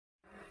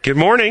Good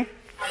morning.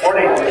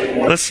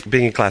 Morning. Let's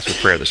begin class with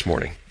prayer this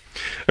morning.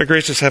 Our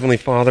gracious Heavenly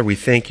Father, we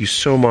thank you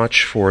so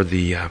much for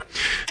the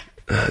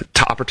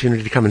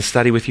opportunity to come and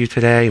study with you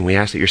today, and we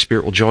ask that your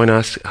Spirit will join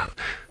us.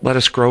 Let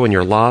us grow in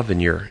your love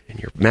and your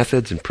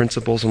methods and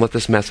principles, and let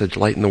this message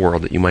lighten the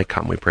world that you might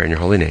come. We pray in your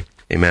holy name.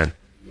 Amen.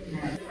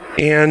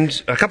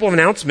 And a couple of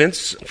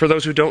announcements. For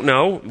those who don't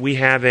know, we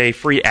have a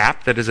free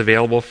app that is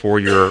available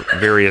for your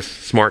various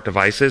smart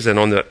devices. And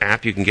on the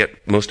app, you can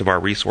get most of our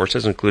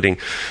resources, including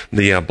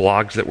the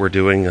blogs that we're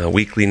doing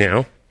weekly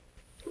now.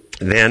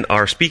 Then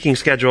our speaking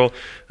schedule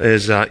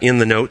is in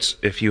the notes.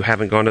 If you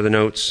haven't gone to the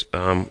notes,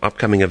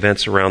 upcoming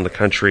events around the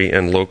country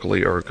and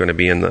locally are going to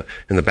be in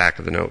the back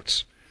of the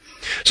notes.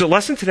 So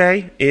lesson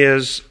today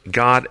is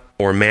God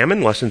or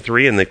Mammon, lesson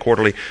 3 in the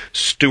quarterly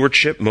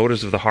stewardship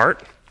motives of the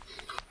heart.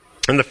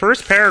 And the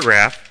first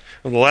paragraph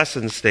of the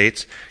lesson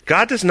states,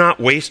 God does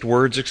not waste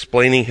words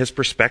explaining his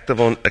perspective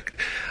on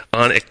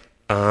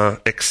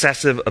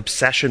excessive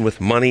obsession with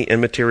money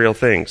and material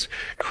things.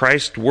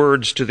 Christ's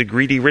words to the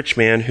greedy rich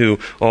man who,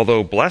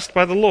 although blessed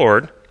by the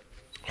Lord,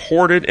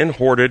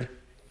 hoarded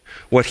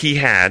what he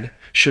had,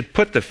 should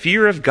put the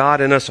fear of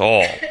God in us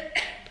all.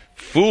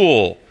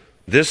 Fool,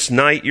 this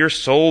night your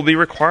soul be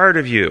required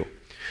of you.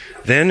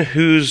 Then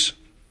whose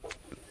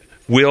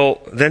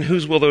will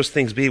those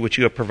things be which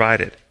you have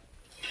provided?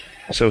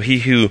 So he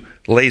who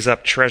lays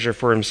up treasure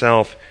for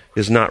himself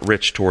is not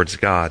rich towards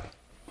God.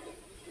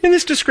 In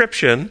this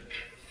description,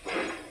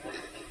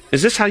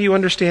 is this how you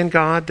understand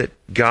God? That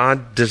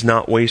God does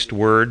not waste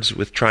words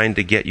with trying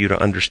to get you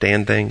to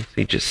understand things?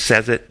 He just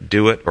says it,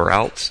 do it, or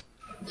else.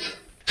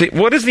 See,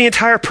 what is the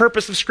entire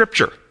purpose of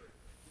Scripture?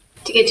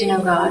 To get to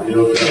know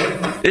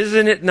God.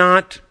 Isn't it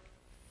not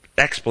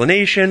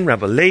explanation,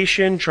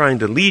 revelation, trying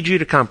to lead you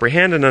to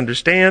comprehend and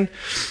understand?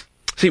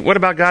 See, what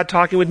about God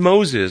talking with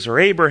Moses or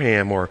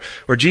Abraham or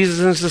Jesus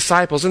and his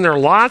disciples? And there are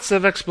lots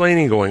of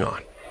explaining going on.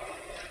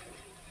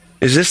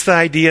 Is this the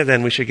idea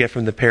then we should get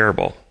from the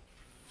parable?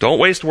 Don't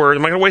waste words.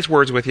 I'm not going to waste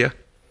words with you.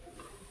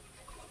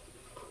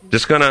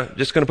 Just gonna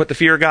put the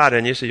fear of God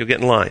in you so you'll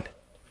get in line.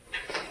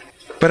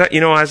 But,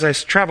 as I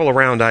travel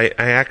around, I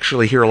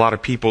actually hear a lot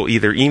of people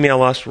either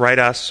email us, write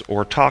us,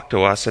 or talk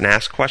to us and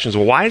ask questions.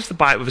 Well, why is the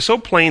Bible, if it's so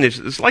plain,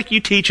 it's like you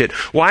teach it,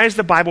 why is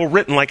the Bible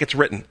written like it's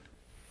written?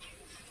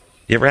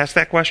 You ever ask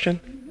that question?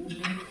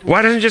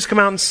 Why doesn't it just come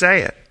out and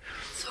say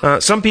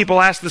it? Some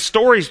people ask, the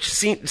stories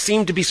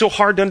seem to be so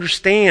hard to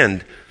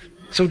understand,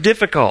 so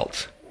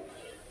difficult.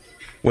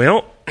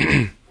 Well,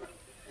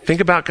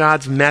 think about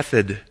God's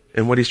method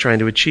and what he's trying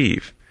to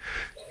achieve.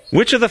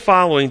 Which of the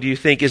following do you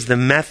think is the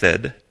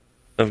method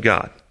of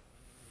God?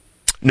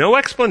 No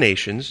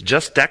explanations,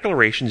 just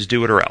declarations,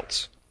 do it or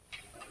else.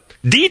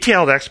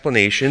 Detailed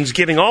explanations,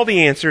 giving all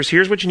the answers,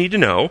 here's what you need to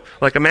know,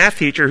 like a math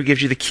teacher who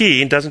gives you the key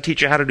and doesn't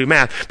teach you how to do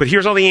math, but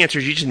here's all the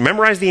answers, you just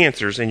memorize the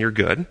answers and you're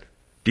good.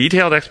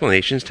 Detailed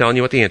explanations telling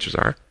you what the answers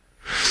are.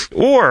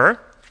 Or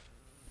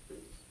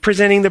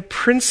presenting the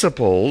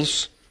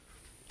principles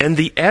and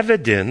the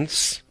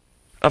evidence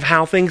of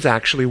how things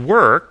actually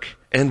work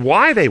and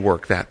why they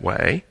work that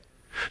way,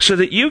 so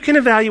that you can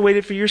evaluate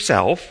it for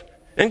yourself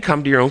and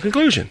come to your own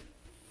conclusion.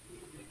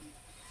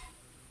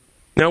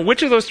 Now,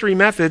 which of those 3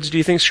 methods do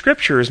you think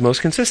Scripture is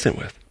most consistent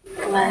with?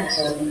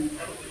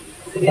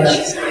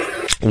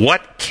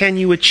 What can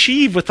you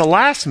achieve with the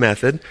last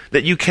method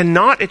that you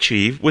cannot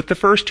achieve with the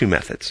first 2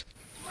 methods?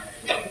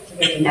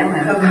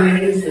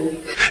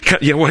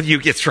 Yeah, well,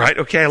 it's right.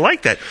 Okay, I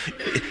like that.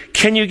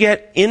 Can you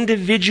get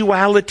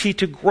individuality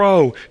to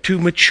grow, to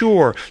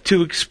mature,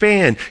 to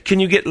expand?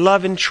 Can you get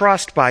love and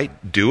trust by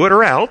do it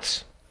or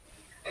else?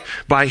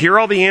 By hear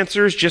all the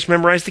answers, just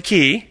memorize the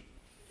key?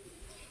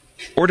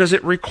 Or does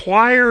it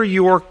require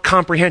your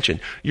comprehension,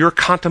 your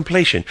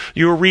contemplation,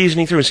 your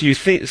reasoning through? And so you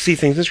see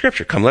things in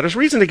Scripture. Come, let us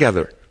reason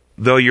together.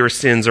 Though your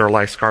sins are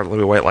like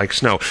scarlet, white like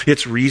snow.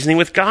 It's reasoning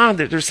with God.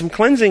 There's some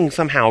cleansing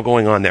somehow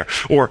going on there.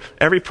 Or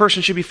every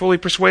person should be fully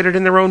persuaded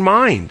in their own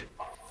mind.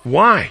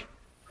 Why?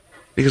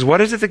 Because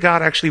what is it that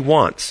God actually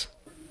wants?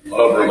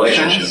 Love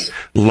relationship.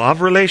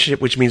 Love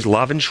relationship, which means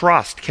love and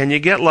trust. Can you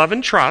get love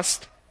and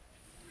trust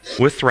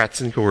with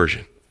threats and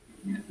coercion?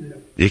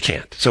 You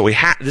can't. So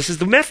this is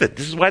the method.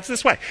 This is why it's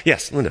this way.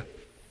 Yes, Linda.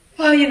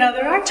 Well,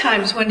 there are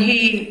times when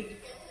he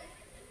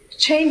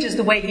changes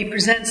the way he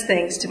presents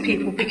things to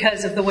people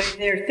because of the way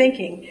they're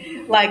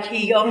thinking. Like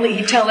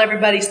he'd tell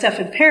everybody stuff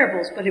in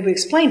parables, but he would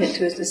explain it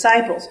to his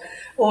disciples.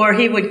 Or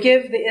he would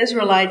give the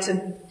Israelites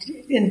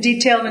in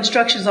detailed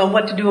instructions on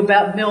what to do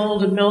about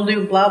mold and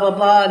mildew, blah, blah,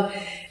 blah,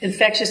 and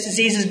infectious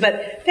diseases,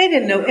 but they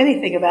didn't know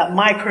anything about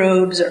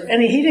microbes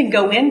he didn't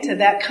go into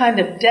that kind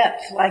of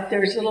depth, like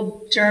there's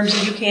little germs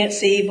that you can't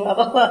see, blah,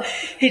 blah, blah.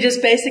 He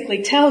just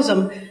basically tells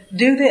them,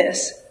 do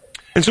this.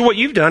 And so what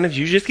you've done is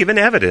you've just given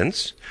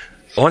evidence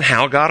on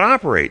how God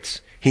operates.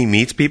 He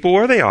meets people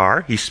where they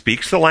are. He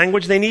speaks the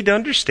language they need to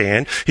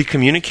understand. He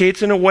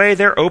communicates in a way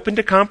they're open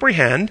to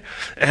comprehend.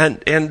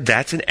 And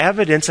that's an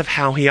evidence of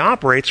how he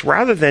operates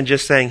rather than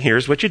just saying,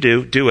 here's what you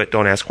do it,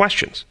 don't ask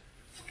questions.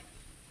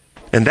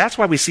 And that's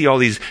why we see all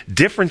these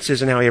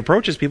differences in how he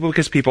approaches people,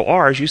 because people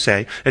are, as you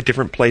say, at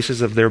different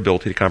places of their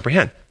ability to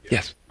comprehend.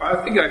 Yes?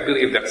 I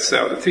believe that's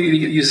he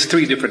uses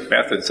three different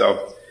methods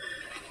of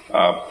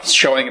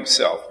showing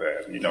himself.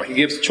 He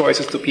gives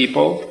choices to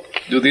people,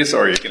 do this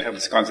or you can have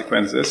these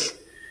consequences.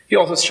 He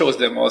also shows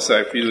them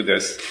also, if you do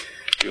this,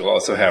 you'll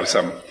also have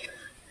some,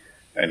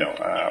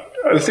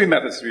 the three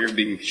methods we've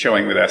been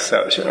sharing with us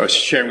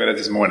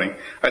this morning.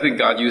 I think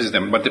God uses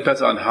them, but it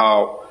depends on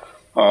how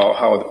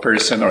the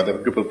person or the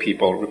group of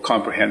people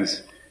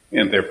comprehends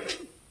in their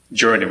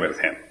journey with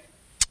him.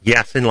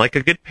 Yes, and like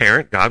a good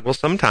parent, God will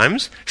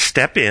sometimes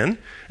step in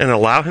and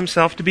allow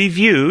himself to be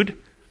viewed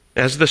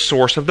as the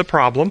source of the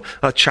problem.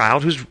 A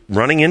child who's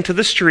running into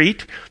the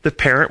street, the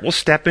parent will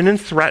step in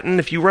and threaten,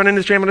 if you run into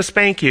the street, I'm going to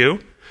spank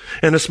you.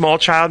 And the small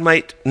child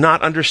might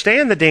not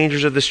understand the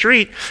dangers of the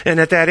street, and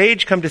at that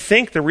age come to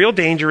think the real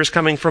danger is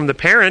coming from the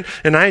parent,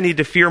 and I need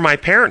to fear my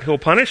parent who will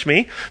punish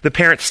me. The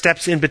parent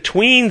steps in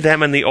between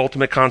them and the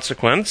ultimate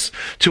consequence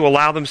to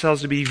allow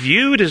themselves to be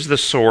viewed as the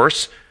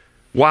source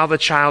while the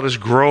child is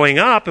growing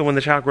up. And when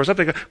the child grows up,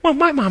 they go, well,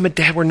 my mom and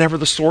dad were never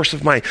the source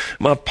of my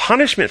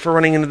punishment for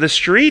running into the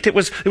street. It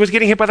was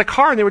getting hit by the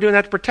car, and they were doing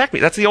that to protect me.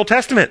 That's the Old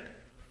Testament.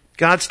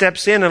 God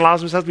steps in and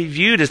allows himself to be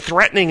viewed as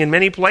threatening in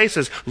many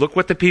places. Look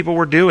what the people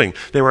were doing.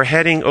 They were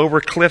heading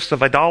over cliffs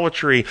of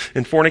idolatry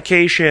and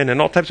fornication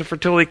and all types of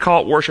fertility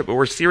cult worship, but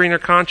were searing their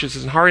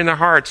consciences and hardening their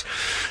hearts.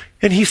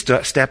 And he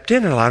stepped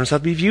in and allowed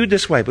himself to be viewed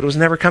this way, but it was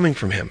never coming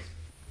from him.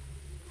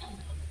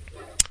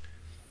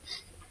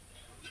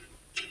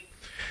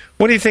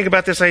 What do you think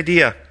about this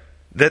idea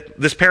that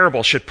this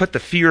parable should put the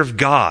fear of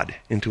God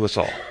into us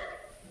all?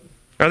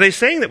 Are they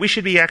saying that we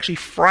should be actually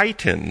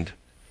frightened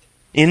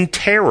in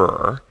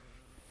terror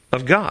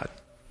of God?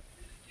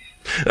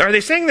 Are they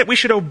saying that we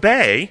should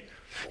obey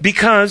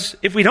because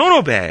if we don't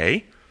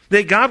obey,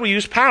 that God will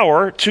use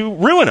power to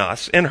ruin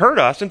us and hurt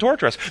us and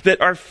torture us?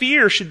 That our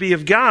fear should be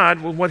of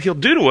God, what he'll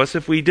do to us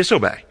if we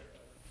disobey?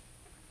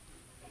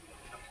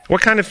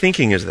 What kind of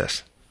thinking is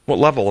this? What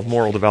level of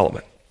moral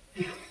development?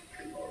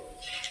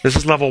 This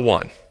is level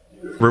 1,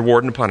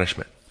 reward and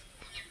punishment.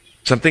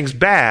 Something's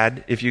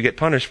bad if you get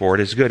punished for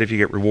it. It's good if you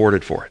get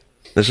rewarded for it.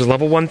 This is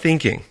level 1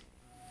 thinking.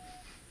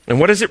 And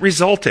what does it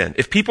result in?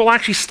 If people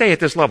actually stay at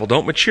this level,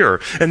 don't mature,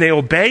 and they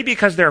obey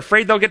because they're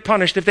afraid they'll get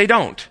punished if they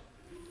don't,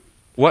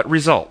 what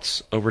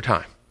results over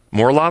time?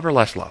 More love or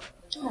less love?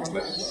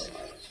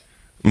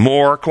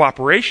 More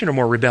cooperation or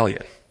more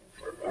rebellion?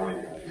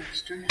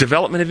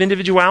 Development of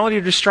individuality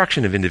or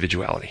destruction of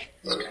individuality?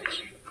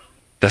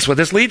 That's what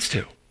this leads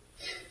to.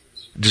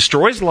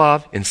 Destroys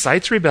love,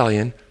 incites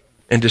rebellion,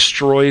 and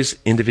destroys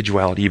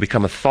individuality. You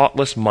become a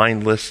thoughtless,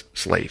 mindless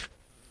slave.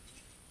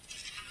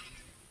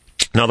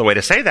 Another way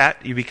to say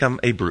that, you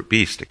become a brute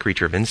beast, a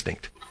creature of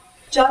instinct.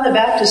 John the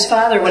Baptist's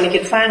father, when he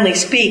could finally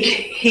speak,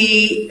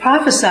 he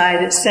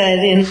prophesied, it said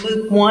in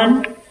Luke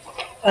 1,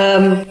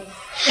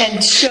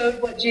 and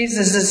showed what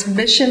Jesus'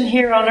 mission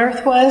here on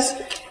earth was.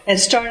 And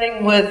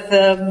starting with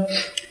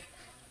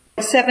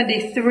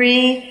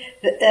 73,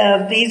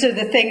 these are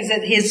the things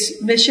that his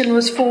mission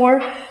was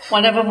for.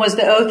 One of them was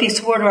the oath he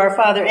swore to our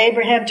father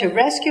Abraham to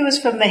rescue us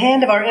from the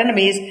hand of our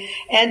enemies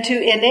and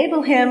to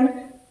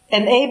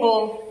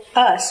enable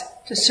us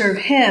to serve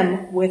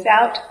him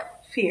without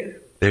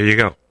fear. There you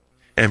go.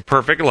 And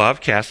perfect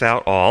love casts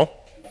out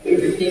all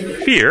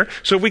fear.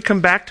 So if we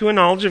come back to a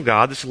knowledge of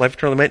God, this is life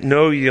eternal,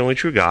 know the only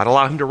true God,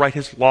 allow him to write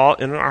his law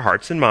in our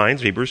hearts and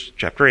minds, Hebrews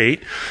chapter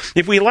 8.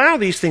 If we allow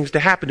these things to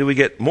happen, do we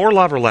get more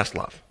love or less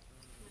love?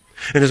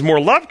 And as more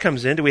love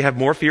comes in, do we have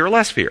more fear or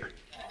less fear?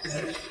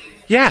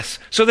 Yes.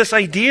 So this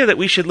idea that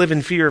we should live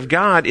in fear of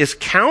God is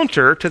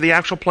counter to the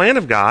actual plan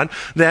of God,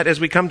 that as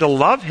we come to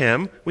love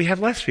him, we have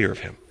less fear of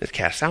him. It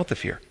casts out the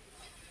fear.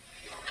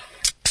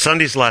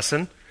 Sunday's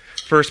lesson,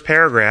 first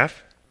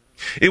paragraph.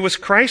 It was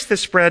Christ that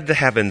spread the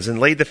heavens and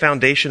laid the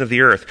foundation of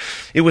the earth.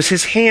 It was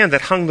his hand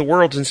that hung the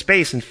worlds in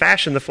space and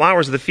fashioned the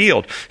flowers of the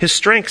field. His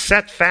strength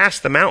set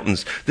fast the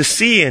mountains. The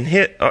sea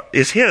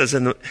is his,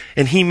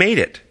 and he made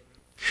it.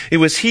 It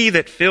was he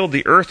that filled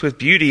the earth with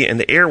beauty and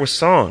the air with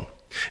song.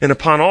 And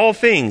upon all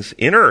things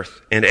in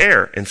earth and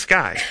air and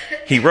sky,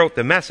 he wrote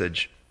the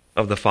message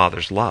of the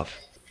Father's love.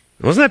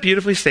 Wasn't that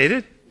beautifully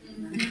stated?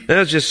 That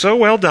was just so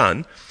well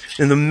done.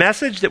 And the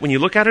message that when you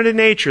look out into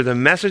nature, the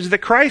message that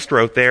Christ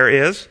wrote there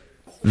is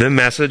the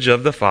message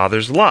of the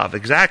Father's love.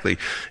 Exactly.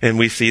 And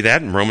we see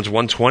that in Romans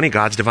 1:20.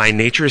 God's divine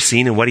nature is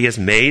seen in what he has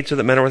made so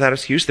that men are without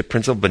excuse. The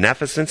principle of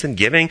beneficence and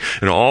giving,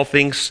 and all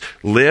things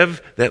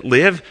live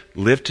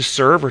to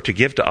serve or to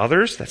give to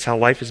others. That's how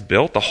life is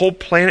built. The whole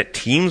planet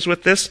teems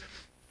with this.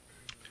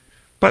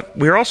 But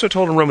we're also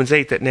told in Romans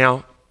 8 that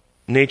now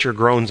nature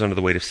groans under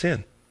the weight of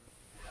sin.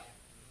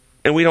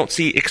 And we don't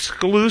see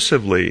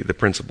exclusively the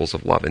principles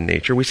of love in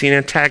nature. We see an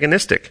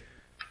antagonistic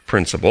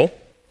principle.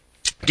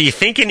 Do you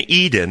think in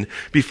Eden,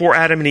 before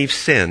Adam and Eve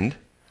sinned,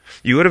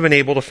 you would have been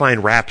able to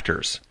find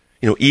raptors?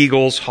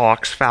 Eagles,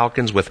 hawks,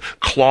 falcons with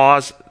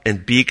claws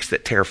and beaks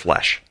that tear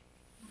flesh.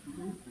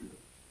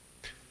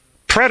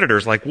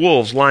 Predators like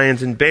wolves,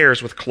 lions, and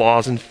bears with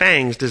claws and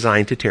fangs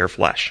designed to tear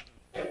flesh.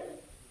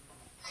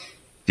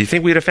 Do you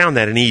think we'd have found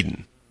that in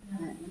Eden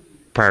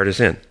prior to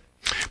sin?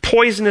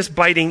 Poisonous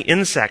biting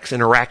insects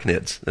and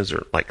arachnids. Those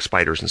are like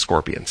spiders and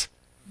scorpions.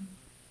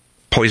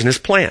 Poisonous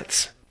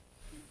plants.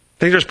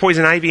 Think there's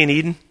poison ivy in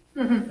Eden?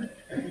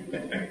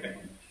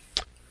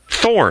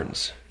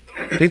 Thorns.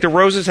 Think the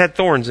roses had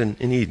thorns in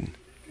Eden?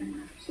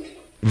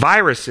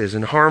 Viruses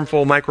and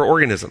harmful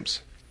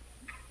microorganisms.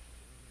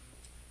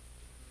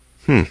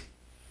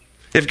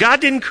 If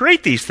God didn't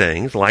create these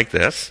things like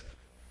this,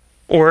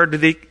 where do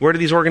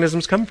these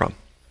organisms come from?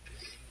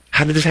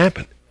 How did this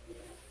happen?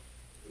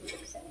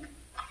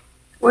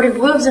 Where did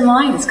wolves and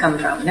lions come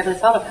from? Never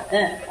thought about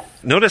that.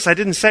 Notice I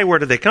didn't say where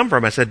did they come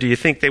from. I said, do you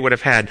think they would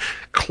have had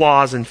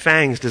claws and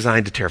fangs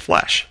designed to tear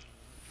flesh?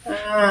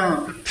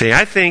 See,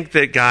 I think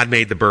that God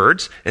made the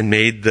birds and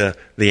made the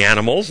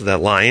animals, the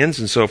lions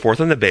and so forth,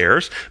 and the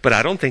bears, but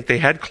I don't think they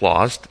had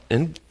claws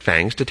and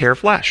fangs to tear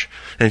flesh.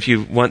 And if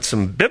you want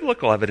some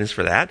biblical evidence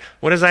for that,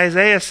 what does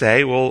Isaiah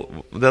say?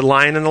 Well, the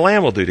lion and the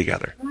lamb will do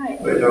together. Right.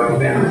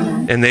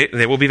 And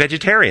they will be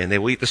vegetarian. They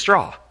will eat the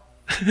straw.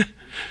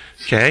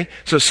 Okay?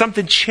 So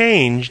something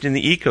changed in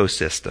the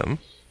ecosystem.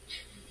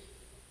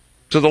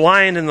 So the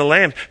lion and the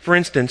lamb, for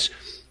instance,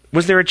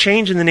 was there a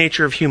change in the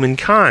nature of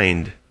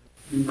humankind?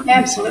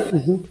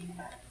 Absolutely.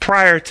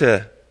 Prior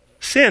to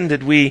sin,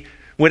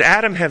 would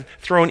Adam have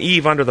thrown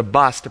Eve under the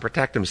bus to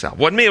protect himself?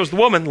 Wasn't me, it was the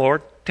woman,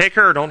 Lord. Take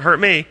her, don't hurt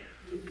me.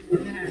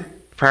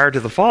 Prior to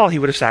the fall, he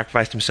would have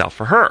sacrificed himself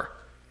for her.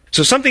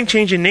 So something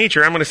changed in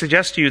nature. I'm going to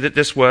suggest to you that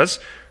this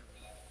was,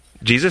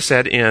 Jesus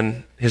said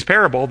in his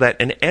parable,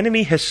 that an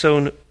enemy has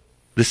sown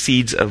the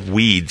seeds of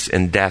weeds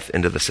and death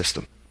into the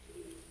system.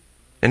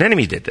 An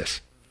enemy did this.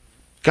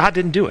 God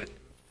didn't do it.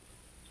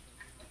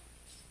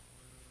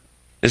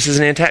 This is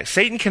an attack.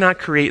 Satan cannot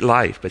create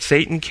life, but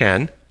Satan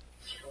can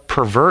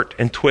pervert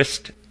and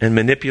twist and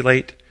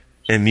manipulate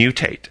and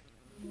mutate.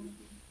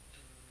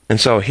 And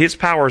so his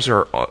powers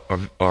are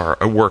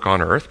at work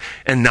on earth,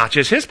 and not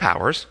just his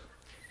powers,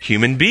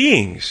 human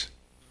beings.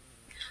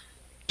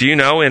 Do you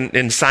know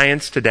in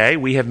science today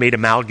we have made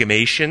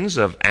amalgamations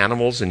of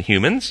animals and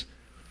humans?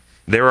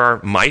 There are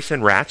mice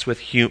and rats with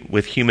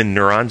human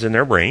neurons in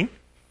their brain.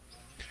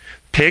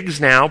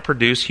 Pigs now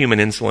produce human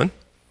insulin.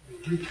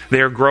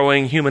 They're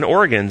growing human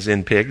organs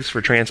in pigs for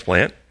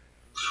transplant.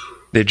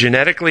 They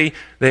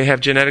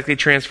have genetically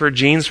transferred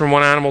genes from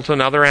one animal to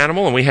another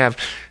animal, and we have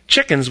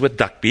chickens with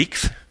duck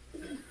beaks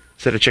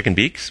instead of chicken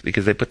beaks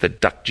because they put the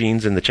duck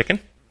genes in the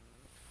chicken.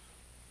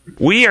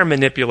 We are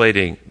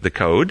manipulating the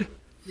code.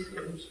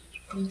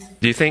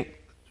 Do you think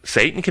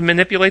Satan can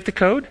manipulate the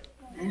code?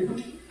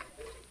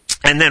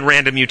 And then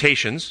random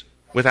mutations,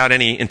 without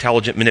any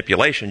intelligent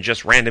manipulation,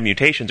 just random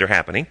mutations are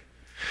happening.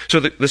 So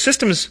the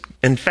system is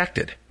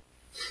infected.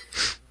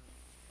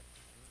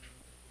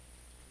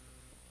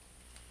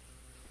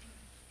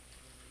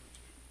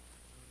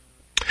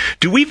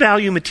 Do we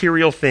value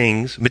material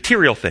things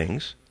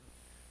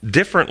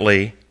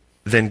differently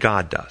than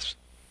God does?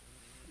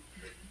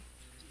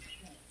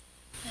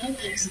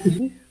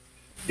 You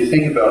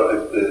think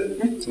about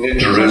the New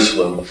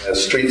Jerusalem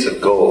as streets of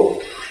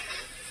gold.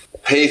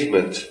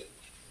 Pavement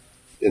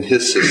in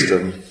his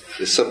system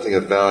is something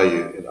of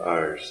value in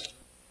ours.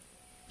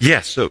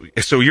 Yes,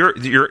 so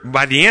you're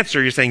by the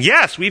answer you're saying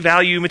yes, we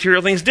value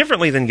material things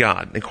differently than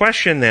God. The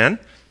question then,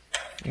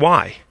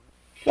 why?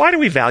 Why do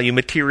we value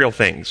material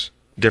things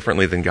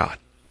differently than God?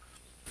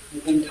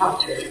 We've been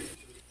taught to.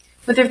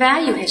 But their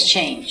value has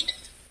changed.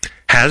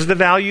 Has the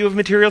value of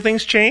material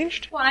things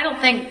changed? Well, I don't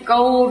think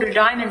gold or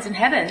diamonds in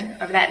heaven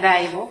are that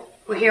valuable.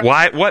 We're here.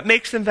 Why? What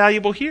makes them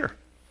valuable here?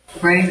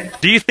 Right.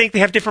 Do you think they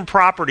have different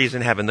properties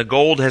in heaven? The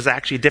gold has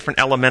actually a different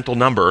elemental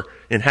number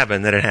in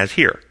heaven than it has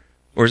here.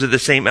 Or is it the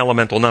same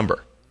elemental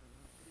number?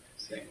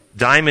 Same.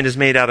 Diamond is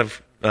made out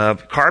of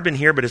carbon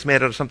here, but it's made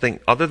out of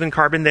something other than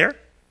carbon there?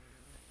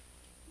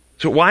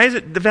 So why is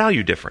it the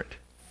value different?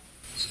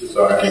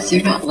 Because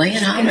they're not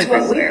laying out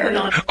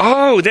everywhere.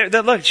 Oh,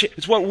 look,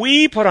 it's what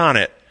we put on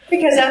it.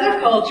 Because other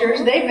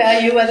cultures, they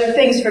value other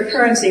things for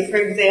currency. For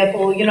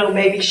example,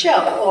 maybe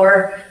shell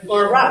or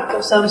rock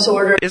of some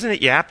sort. Isn't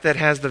it Yap that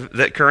has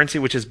that currency,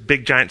 which is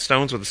big giant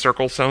stones with the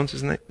circle stones?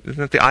 Isn't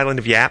it the island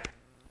of Yap?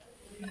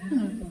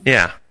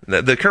 Yeah.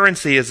 The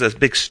currency is a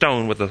big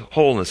stone with a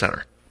hole in the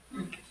center.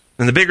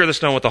 And the bigger the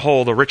stone with the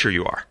hole, the richer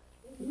you are.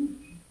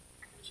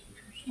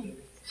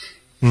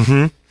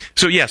 Mm-hmm.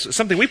 So yes,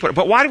 something we put.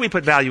 But why do we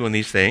put value in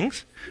these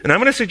things? And I'm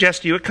going to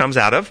suggest to you it comes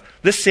out of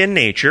the sin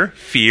nature,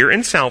 fear,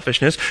 and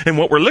selfishness. And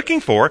what we're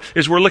looking for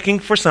is we're looking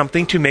for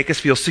something to make us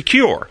feel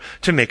secure,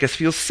 to make us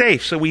feel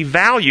safe. So we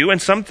value,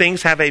 and some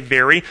things have a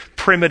very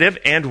primitive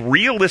and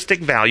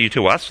realistic value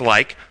to us,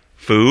 like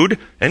food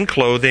and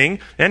clothing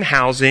and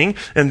housing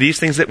and these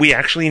things that we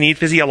actually need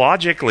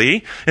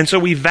physiologically. And so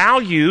we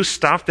value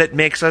stuff that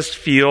makes us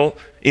feel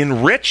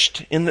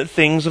enriched in the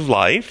things of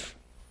life.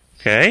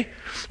 Okay?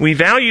 We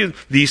value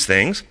these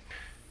things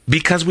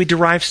because we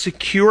derive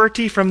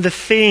security from the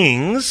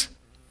things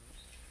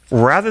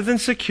rather than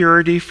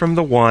security from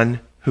the one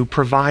who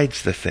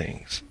provides the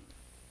things.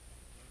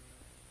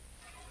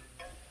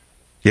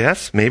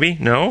 Yes? Maybe?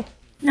 No?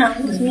 No,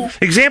 it wasn't me.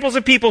 Examples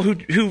of people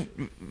who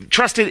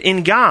trusted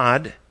in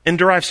God and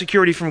derived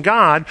security from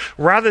God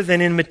rather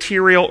than in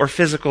material or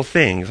physical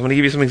things. I'm going to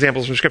give you some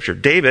examples from Scripture.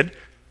 David,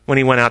 when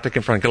he went out to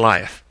confront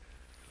Goliath,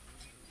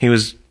 he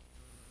was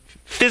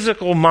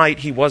physical might.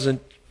 He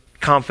wasn't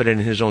confident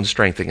in his own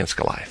strength against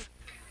Goliath.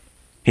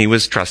 He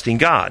was trusting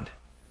God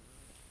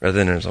rather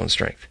than in his own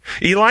strength.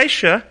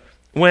 Elisha,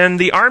 when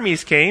the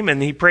armies came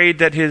and he prayed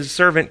that his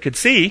servant could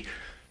see,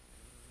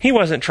 he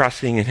wasn't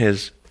trusting in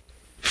his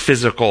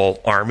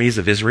physical armies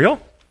of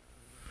Israel.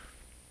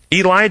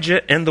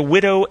 Elijah and the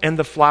widow and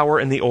the flour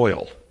and the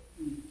oil.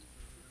 You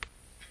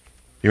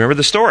remember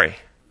the story?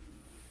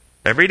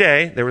 Every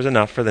day there was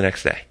enough for the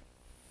next day.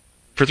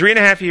 For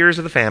 3.5 years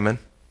of the famine,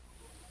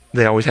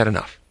 they always had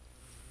enough.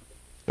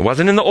 It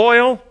wasn't in the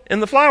oil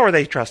and the flour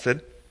they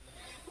trusted.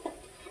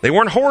 They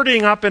weren't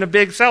hoarding up in a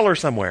big cellar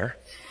somewhere.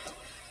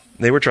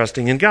 They were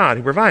trusting in God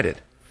who provided.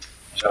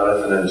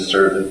 Jonathan and his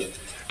servant.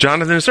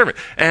 Jonathan and his servant.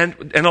 And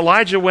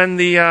Elijah when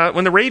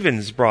the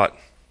ravens brought.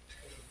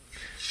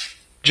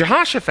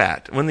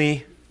 Jehoshaphat when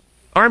the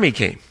army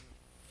came.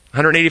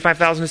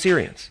 185,000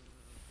 Assyrians.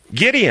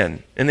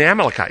 Gideon and the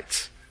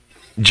Amalekites.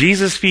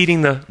 Jesus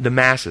feeding the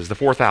masses, the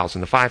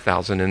 4,000, the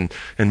 5,000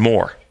 and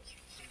more.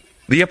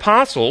 The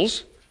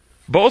apostles,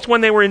 both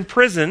when they were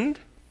imprisoned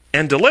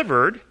and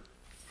delivered,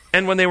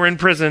 and when they were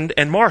imprisoned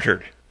and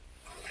martyred.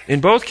 In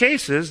both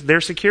cases,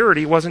 their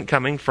security wasn't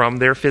coming from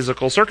their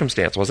physical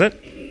circumstance, was it?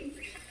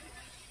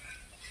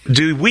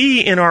 Do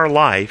we in our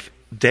life,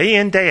 day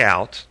in, day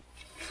out,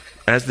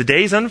 as the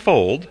days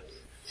unfold,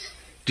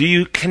 do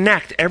you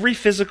connect every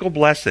physical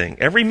blessing,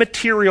 every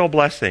material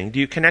blessing, do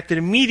you connect it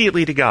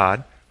immediately to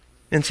God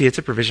and see it's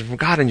a provision from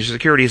God, and your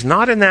security is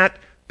not in that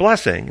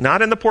blessing,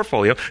 not in the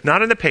portfolio,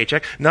 not in the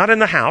paycheck, not in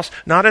the house,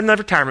 not in the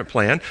retirement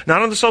plan,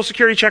 not on the Social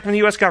Security check from the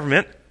U.S.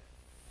 government,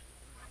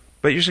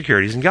 but your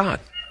security is in God.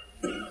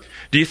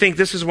 Do you think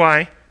this is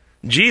why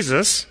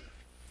Jesus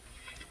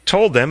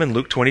told them in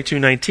Luke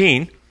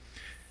 22:19,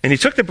 and he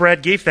took the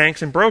bread, gave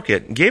thanks, and broke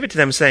it, and gave it to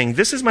them, saying,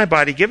 "This is my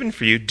body given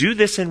for you. Do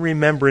this in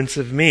remembrance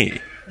of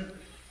me."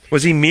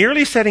 Was he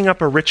merely setting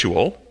up a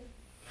ritual,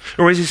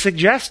 or was he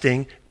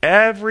suggesting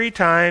every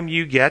time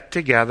you get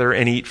together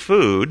and eat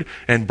food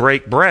and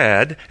break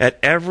bread, at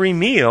every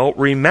meal,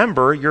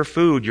 remember your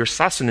food, your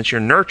sustenance,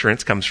 your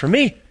nurturance comes from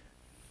me?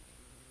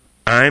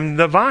 I'm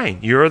the vine.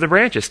 You're the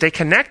branches. Stay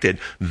connected.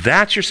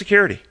 That's your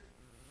security.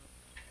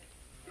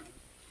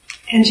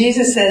 And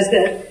Jesus says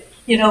that,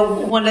 in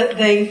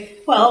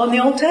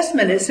the Old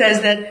Testament it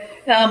says that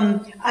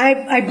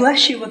I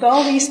bless you with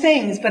all these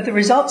things, but the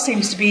result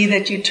seems to be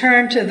that you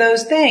turn to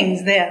those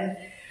things then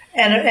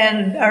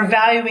and are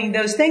valuing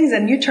those things,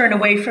 and you turn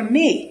away from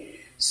me.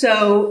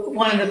 So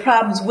one of the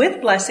problems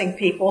with blessing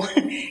people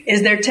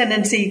is their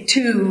tendency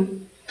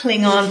to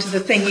cling on to the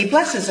thing he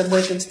blesses them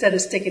with instead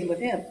of sticking with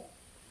him.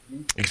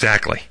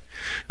 Exactly.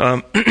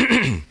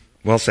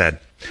 Well said.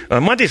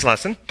 Monday's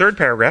lesson, third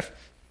paragraph.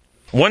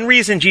 One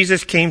reason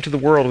Jesus came to the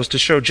world was to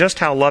show just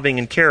how loving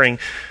and caring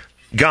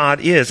God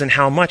is and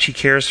how much he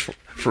cares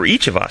for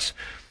each of us.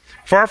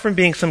 Far from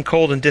being some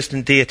cold and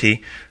distant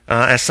deity,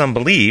 as some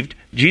believed,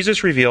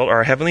 Jesus revealed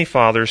our Heavenly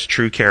Father's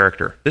true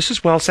character. This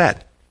is well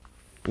said.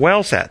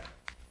 Well said.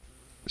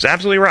 It's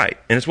absolutely right.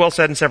 And it's well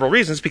said in several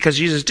reasons, because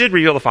Jesus did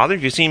reveal the Father.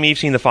 If you've seen me, you've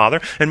seen the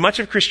Father. And much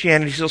of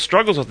Christianity still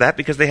struggles with that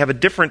because they have a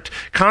different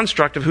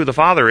construct of who the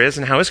Father is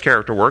and how his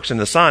character works, and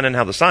the Son and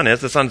how the Son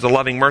is. The Son's the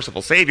loving,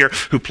 merciful Savior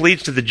who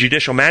pleads to the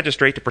judicial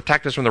magistrate to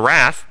protect us from the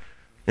wrath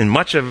in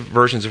much of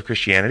versions of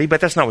Christianity, but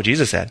that's not what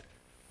Jesus said.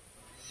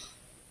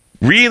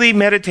 Really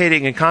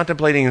meditating and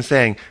contemplating and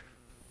saying,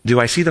 do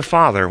I see the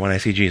Father when I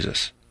see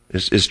Jesus?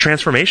 Is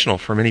transformational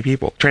for many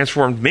people.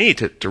 Transformed me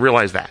to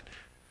realize that.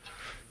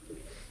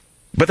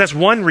 But that's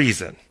one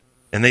reason.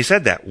 And they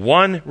said that.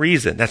 One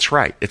reason. That's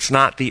right. It's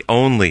not the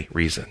only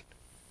reason.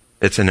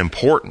 It's an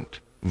important,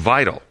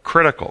 vital,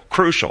 critical,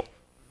 crucial,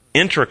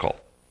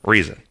 integral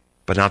reason,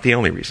 but not the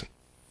only reason.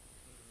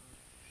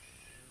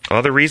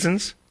 Other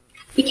reasons?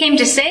 He came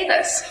to save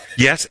us.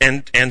 Yes,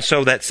 and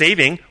so that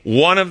saving,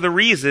 one of the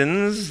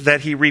reasons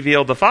that he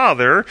revealed the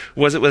Father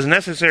was it was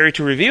necessary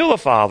to reveal the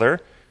Father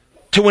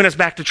to win us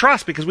back to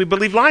trust, because we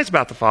believe lies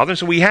about the Father,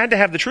 so we had to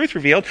have the truth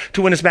revealed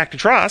to win us back to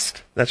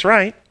trust. That's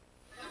right.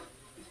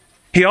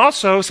 He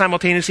also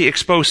simultaneously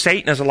exposed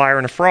Satan as a liar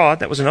and a fraud.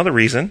 That was another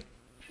reason.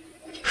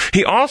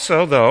 He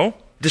also, though,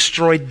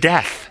 destroyed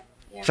death.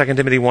 2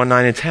 Timothy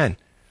 1:9 and 10. It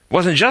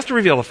wasn't just to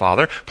reveal the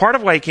Father. Part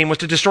of why he came was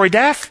to destroy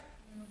death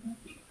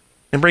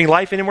and bring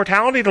life and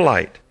immortality to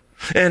light,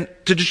 and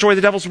to destroy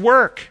the devil's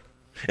work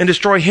and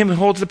destroy him who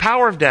holds the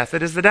power of death,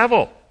 that is the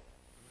devil.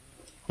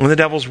 When the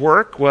devil's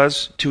work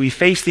was to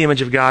efface the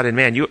image of God in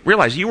man. You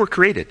realize you were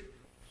created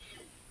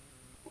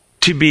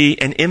to be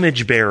an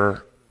image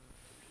bearer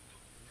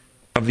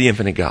of the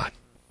infinite God.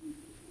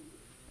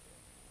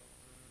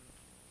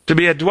 To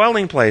be a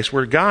dwelling place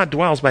where God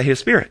dwells by his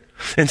Spirit.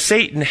 And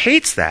Satan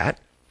hates that,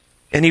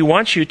 and he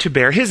wants you to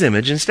bear his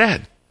image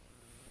instead.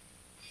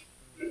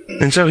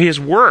 And so he has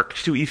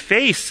worked to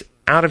efface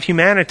out of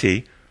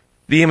humanity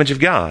the image of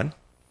God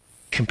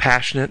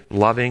compassionate,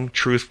 loving,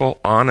 truthful,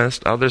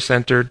 honest,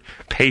 other-centered,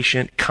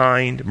 patient,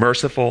 kind,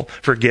 merciful,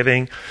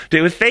 forgiving.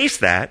 They would face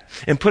that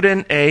and put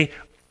in a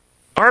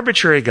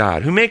arbitrary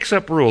God who makes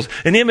up rules,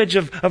 an image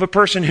of a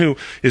person who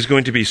is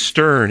going to be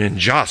stern and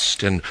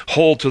just and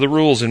hold to the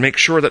rules and make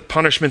sure that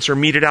punishments are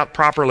meted out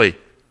properly.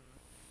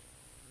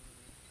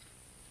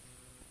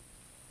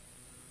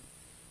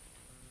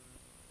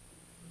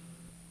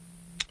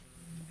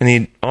 And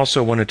he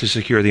also wanted to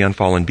secure the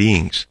unfallen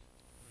beings.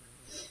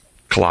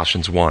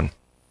 Colossians 1.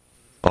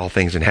 All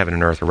things in heaven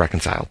and earth are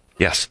reconciled.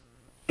 Yes?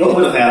 What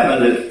would have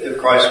happened if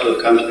Christ would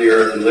have come to the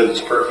earth and lived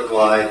his perfect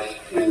life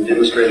and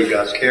demonstrated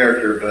God's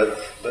character,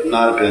 but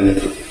not have been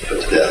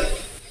put to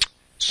death?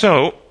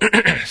 So,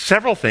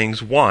 several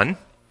things. One,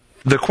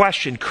 the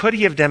question, could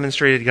he have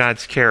demonstrated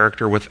God's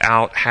character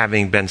without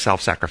having been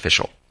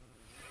self-sacrificial?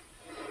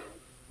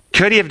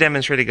 Could he have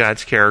demonstrated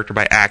God's character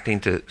by acting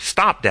to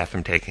stop death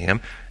from taking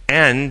him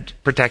and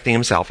protecting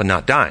himself and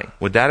not dying?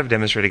 Would that have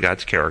demonstrated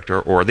God's character,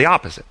 or the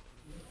opposite?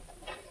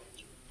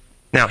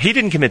 Now, he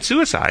didn't commit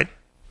suicide.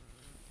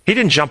 He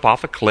didn't jump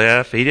off a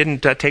cliff. He didn't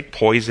take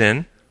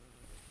poison.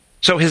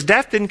 So his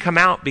death didn't come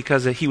out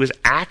because he was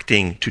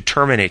acting to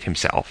terminate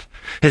himself.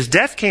 His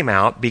death came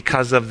out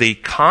because of the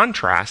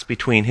contrast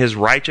between his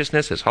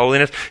righteousness, his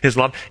holiness, his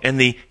love, and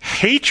the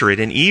hatred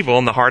and evil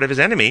in the heart of his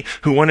enemy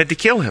who wanted to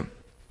kill him.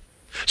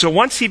 So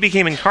once he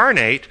became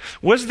incarnate,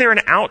 was there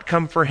an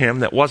outcome for him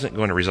that wasn't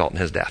going to result in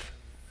his death?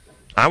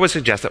 I would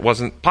suggest it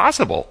wasn't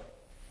possible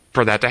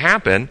for that to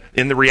happen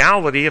in the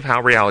reality of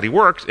how reality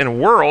works in a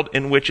world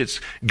in which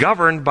it's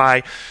governed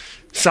by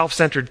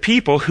self-centered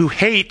people who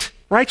hate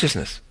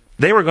righteousness.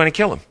 They were going to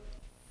kill him.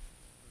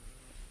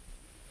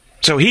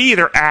 So he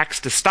either acts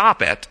to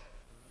stop it,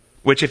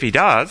 which if he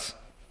does,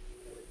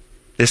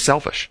 is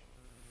selfish.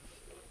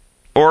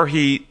 Or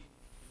he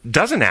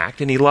doesn't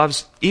act and he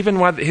loves even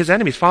while his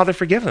enemies. Father,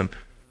 forgive them.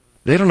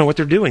 They don't know what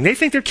they're doing. They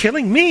think they're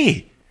killing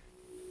me.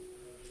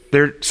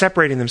 They're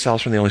separating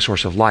themselves from the only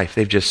source of life.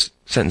 They've just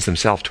sentenced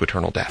themselves to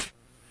eternal death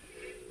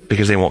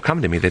because they won't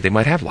come to me that they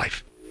might have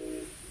life.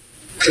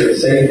 So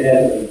Satan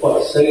had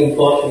Satan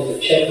thought it was a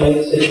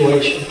checkmate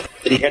situation,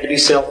 that he had to be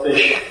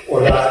selfish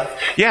or not?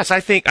 Yes, I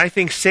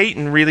think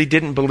Satan really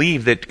didn't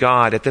believe that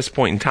God at this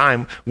point in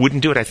time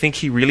wouldn't do it. I think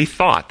he really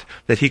thought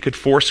that he could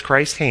force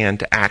Christ's hand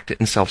to act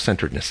in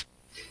self-centeredness.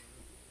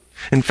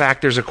 In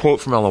fact, there's a quote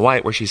from Ellen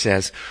White where she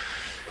says,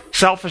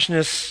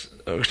 selfless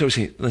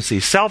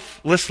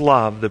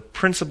love, the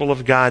principle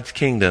of God's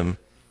kingdom,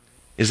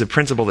 is a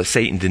principle that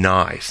Satan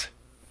denies.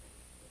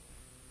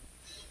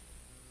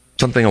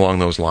 Something along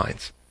those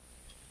lines.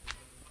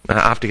 I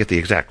have to get the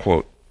exact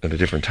quote at a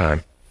different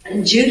time.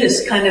 And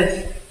Judas kind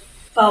of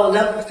followed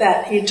up with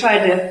that. He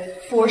tried to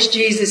force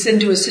Jesus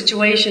into a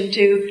situation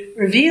to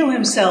reveal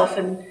himself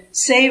and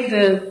save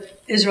the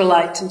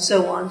Israelites and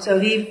so on. So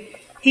he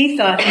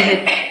thought he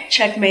had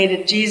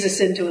checkmated Jesus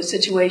into a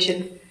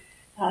situation.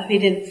 He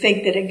didn't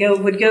think that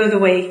it would go the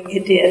way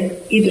it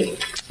did either.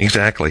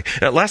 Exactly.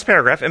 Last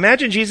paragraph.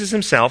 Imagine Jesus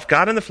himself,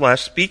 God in the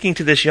flesh, speaking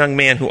to this young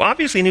man who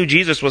obviously knew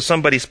Jesus was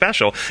somebody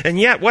special. And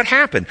yet, what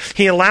happened?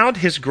 He allowed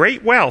his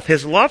great wealth,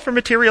 his love for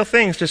material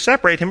things, to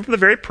separate him from the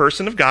very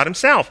person of God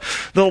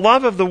himself. The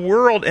love of the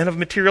world and of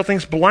material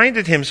things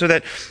blinded him so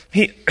that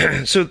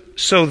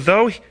so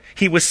though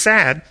he was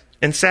sad,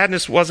 and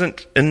sadness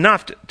wasn't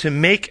enough to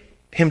make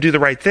him do the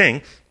right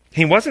thing,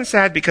 he wasn't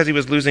sad because he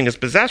was losing his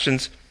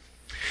possessions.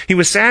 He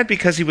was sad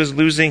because he was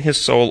losing his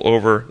soul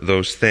over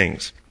those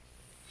things.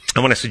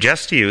 I want to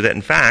suggest to you that,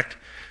 in fact,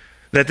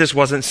 that this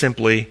wasn't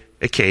simply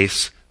a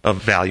case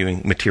of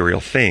valuing material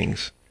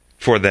things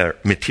for their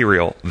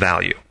material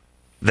value.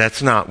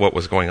 That's not what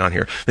was going on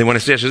here. They want to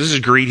suggest this is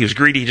greed. He was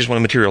greedy. He just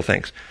wanted material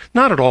things.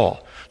 Not at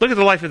all. Look at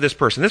the life of this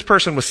person. This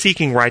person was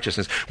seeking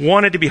righteousness,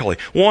 wanted to be holy,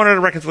 wanted a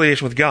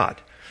reconciliation with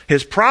God.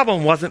 His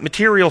problem wasn't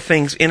material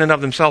things in and of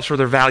themselves for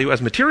their value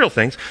as material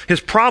things. His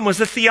problem was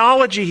the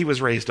theology he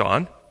was raised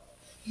on.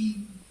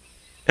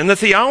 And the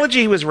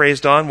theology he was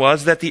raised on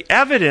was that the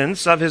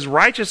evidence of his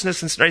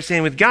righteousness and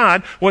standing with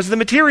God was the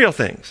material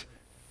things.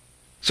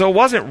 So it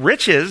wasn't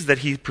riches that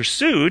he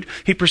pursued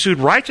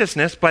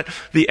righteousness, but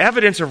the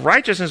evidence of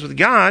righteousness with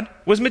God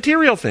was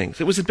material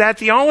things. It was a bad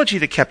theology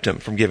that kept him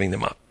from giving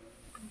them up.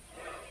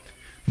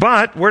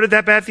 But where did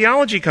that bad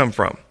theology come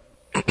from?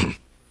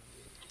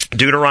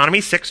 Deuteronomy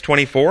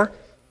 6:24.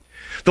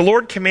 The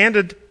Lord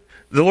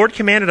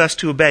commanded us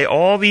to obey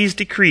all these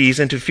decrees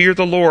and to fear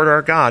the Lord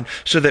our God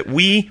so that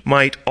we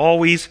might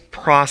always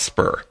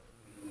prosper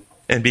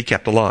and be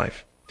kept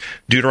alive.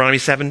 Deuteronomy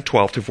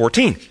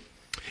 7:12-14.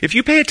 If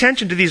you pay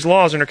attention to these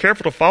laws and are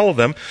careful to follow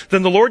them,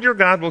 then the Lord your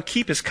God will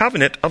keep his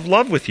covenant of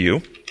love with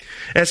you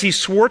as he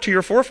swore to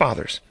your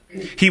forefathers.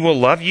 He will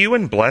love you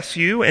and bless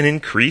you and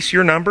increase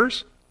your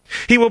numbers.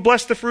 He will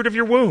bless the fruit of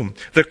your womb,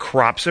 the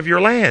crops of your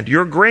land,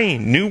 your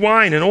grain, new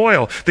wine and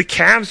oil, the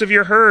calves of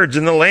your herds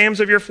and the lambs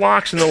of your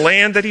flocks, and the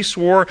land that he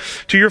swore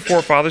to your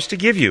forefathers to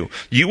give you.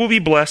 You will be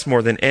blessed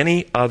more than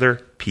any other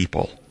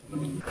people.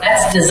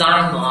 That's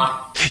design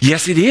law.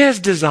 Yes, it is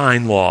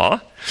design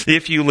law.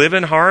 If you live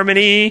in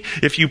harmony,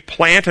 if you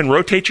plant and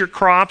rotate your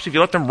crops, if you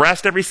let them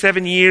rest every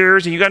 7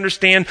 years, and you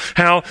understand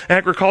how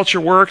agriculture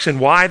works and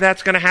why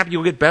that's going to happen,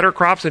 you'll get better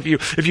crops. If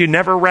you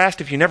never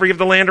rest, if you never give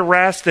the land a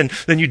rest, then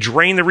you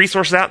drain the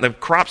resources out and the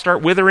crops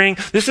start withering.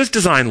 This is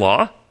design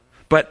law.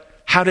 But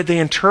how did they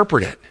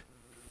interpret it?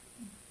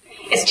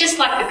 It's just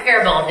like the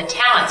parable of the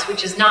talents,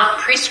 which is not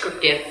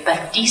prescriptive,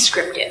 but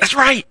descriptive. That's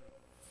right.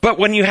 But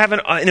when you have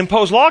an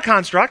imposed law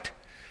construct,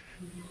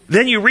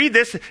 then you read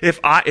this,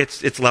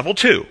 it's level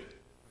 2.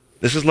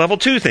 This is level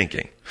 2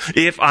 thinking.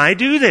 If I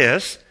do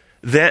this,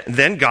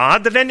 then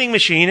God, the vending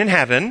machine in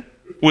heaven,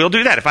 will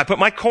do that. If I put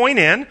my coin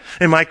in,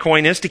 and my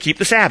coin is to keep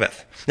the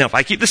Sabbath. Now, if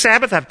I keep the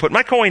Sabbath, I've put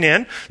my coin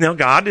in. Now,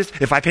 God is,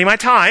 if I pay my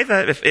tithe,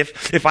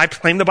 if I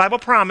claim the Bible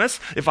promise,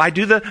 if I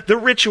do the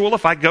ritual,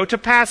 if I go to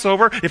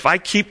Passover, if I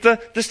keep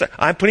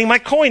I'm putting my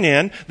coin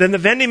in, then the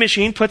vending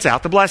machine puts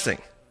out the blessing.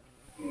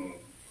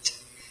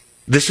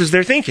 This is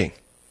their thinking.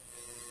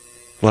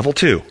 Level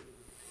 2.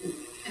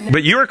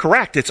 But you are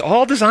correct. It's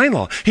all design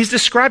law. He's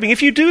describing,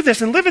 if you do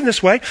this and live in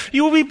this way,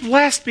 you will be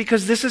blessed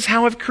because this is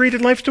how I've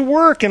created life to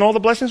work and all the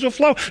blessings will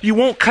flow. You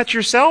won't cut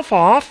yourself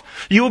off.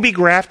 You will be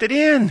grafted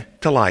in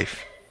to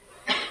life.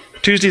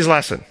 Tuesday's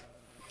lesson.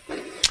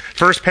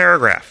 First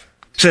paragraph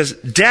says,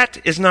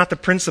 debt is not the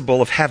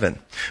principle of heaven.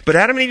 But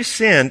Adam and Eve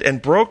sinned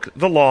and broke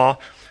the law.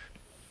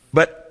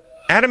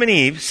 But Adam and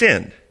Eve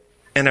sinned,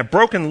 and a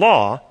broken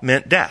law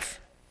meant death.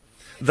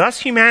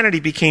 Thus humanity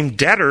became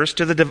debtors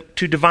to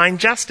divine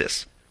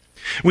justice.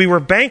 We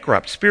were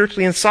bankrupt,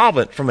 spiritually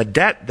insolvent from a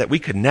debt that we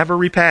could never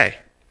repay.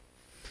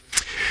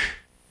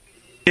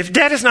 If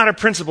debt is not a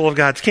principle of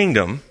God's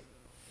kingdom,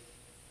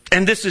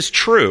 and this is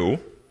true,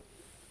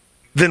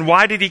 then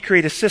why did he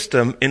create a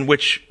system in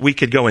which we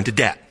could go into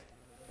debt?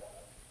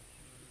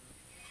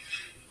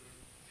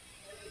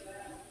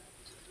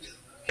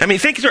 I mean,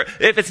 think through.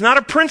 If it's not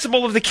a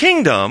principle of the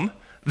kingdom,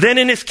 then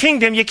in his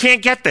kingdom you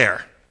can't get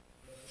there.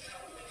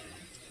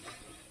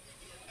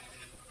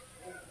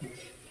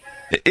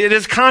 It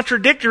is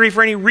contradictory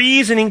for any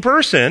reasoning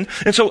person.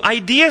 And so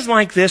ideas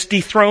like this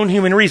dethrone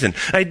human reason.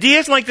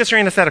 Ideas like this are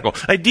antithetical.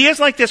 Ideas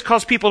like this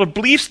cause people to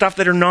believe stuff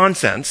that are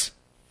nonsense.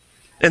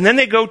 And then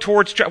they go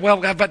towards,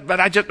 well, but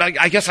I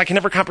guess I can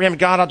never comprehend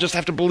God. I'll just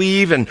have to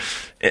believe. And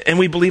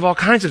we believe all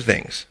kinds of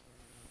things.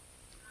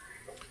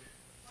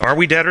 Are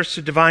we debtors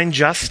to divine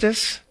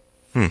justice?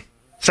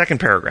 Second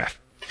paragraph.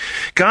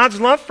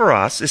 God's love for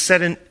us is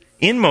set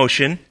in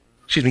motion.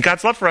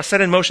 God's love for us set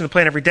in motion the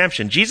plan of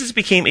redemption. Jesus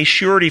became a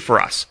surety for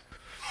us.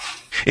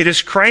 It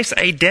is Christ's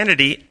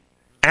identity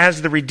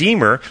as the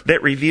Redeemer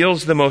that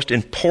reveals the most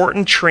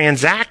important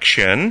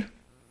transaction.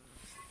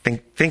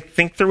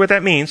 Think through what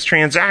that means.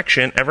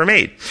 Transaction ever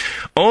made.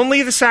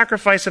 Only the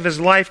sacrifice of his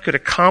life could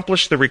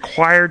accomplish the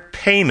required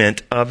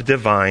payment of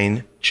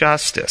divine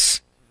justice.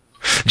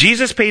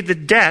 Jesus paid the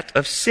debt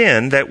of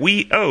sin that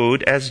we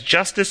owed as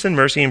justice and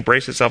mercy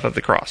embrace itself at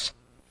the cross.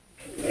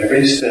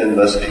 Every sin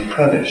must be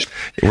punished.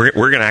 We're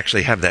going to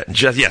actually have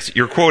that. Yes,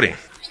 you're quoting.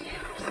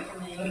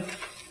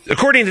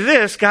 According to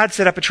this, God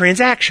set up a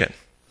transaction.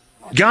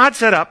 God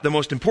set up the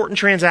most important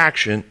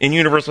transaction in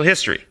universal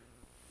history.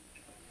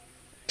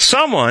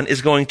 Someone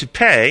is going to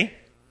pay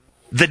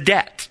the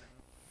debt,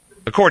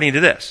 according to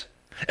this.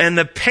 And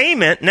the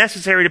payment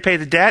necessary to pay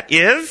the debt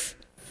is?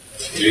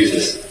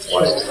 Jesus'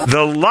 life.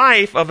 The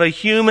life of a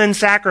human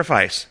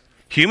sacrifice.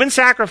 Human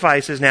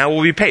sacrifices now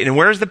will be paid. And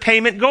where's the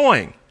payment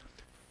going?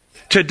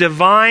 To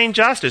divine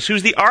justice.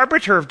 Who's the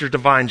arbiter of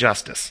divine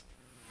justice?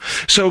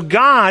 So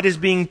God is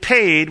being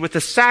paid with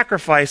the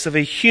sacrifice of a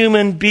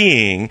human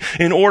being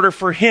in order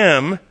for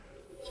him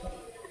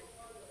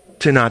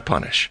to not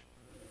punish.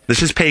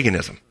 This is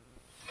paganism.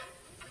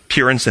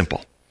 Pure and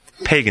simple.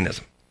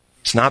 Paganism.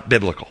 It's not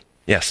biblical.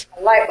 Yes?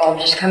 A light bulb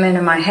just come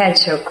into my head.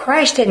 So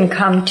Christ didn't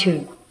come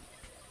to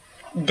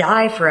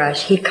die for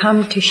us. He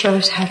come to show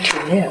us how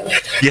to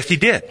live. Yes, he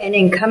did. And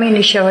in coming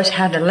to show us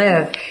how to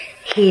live,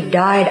 he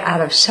died out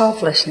of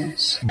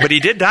selflessness. But he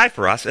did die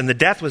for us, and the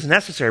death was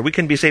necessary. We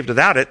can be saved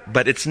without it,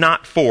 but it's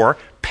not for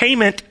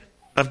payment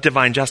of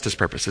divine justice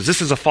purposes.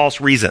 This is a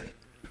false reason.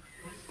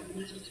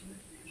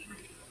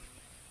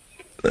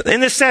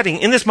 In this setting,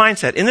 in this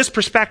mindset, in this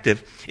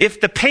perspective,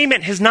 if the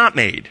payment has not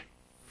made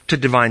to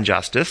divine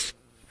justice,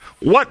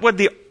 what would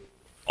the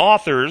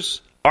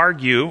authors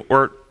argue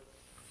or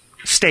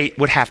state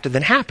would have to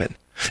then happen?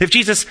 If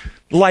Jesus'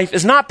 life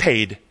is not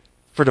paid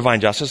for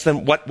divine justice,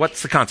 then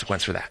what's the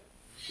consequence for that?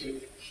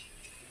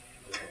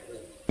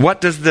 What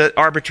does the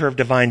arbiter of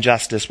divine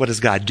justice, what does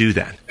God do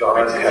then?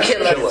 God has to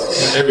kill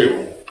us.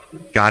 Everyone.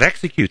 God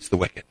executes the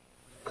wicked.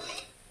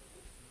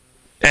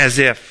 As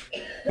if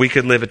we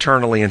could live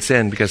eternally in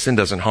sin because sin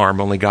doesn't harm,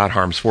 only God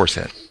harms for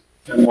sin.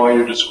 And while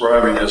you're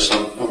describing this,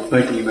 I'm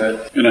thinking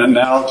that in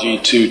analogy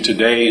to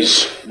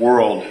today's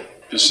world,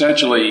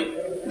 essentially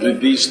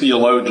these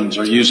theologians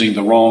are using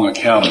the wrong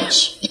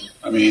accountants.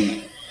 I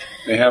mean,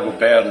 they have a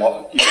bad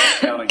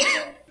accounting law.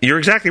 You're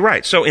exactly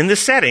right. So in this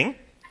setting,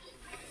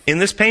 in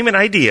this payment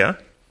idea,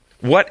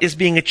 what is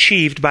being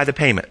achieved by the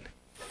payment?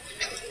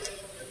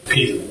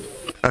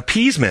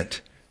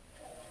 Appeasement.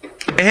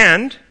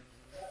 And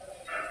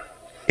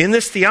in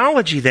this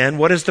theology, then,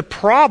 what is the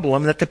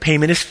problem that the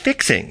payment is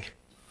fixing?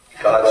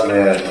 God's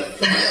man.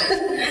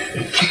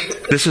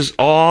 This is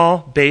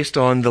all based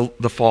on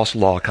the false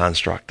law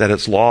construct, that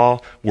its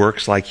law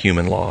works like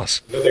human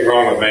laws. Nothing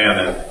wrong with man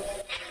then.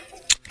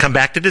 Come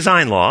back to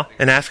design law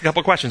and ask a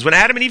couple of questions. When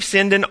Adam and Eve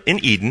sinned in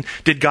Eden,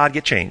 did God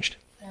get changed?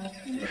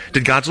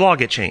 Did God's law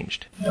get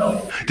changed?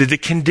 No. Did the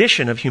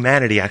condition of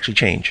humanity actually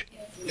change?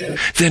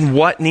 Then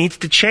what needs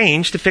to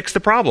change to fix the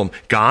problem?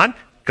 God,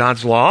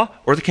 God's law,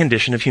 or the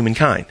condition of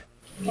humankind?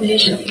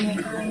 Condition of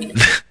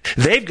humankind.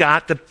 They've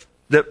got the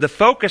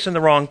focus in the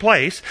wrong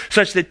place,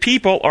 such that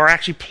people are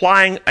actually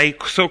applying a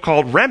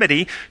so-called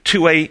remedy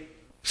to a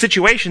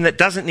situation that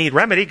doesn't need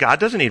remedy.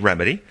 God doesn't need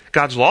remedy.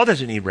 God's law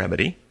doesn't need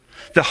remedy.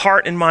 The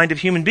heart and mind of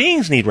human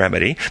beings need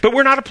remedy, but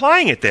we're not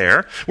applying it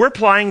there. We're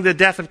applying the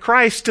death of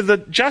Christ to the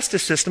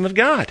justice system of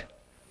God.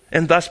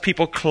 And thus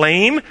people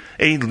claim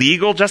a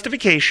legal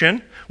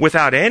justification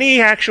without any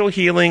actual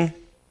healing,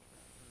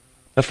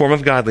 a form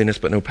of godliness,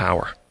 but no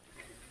power.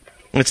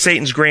 It's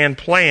Satan's grand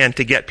plan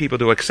to get people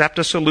to accept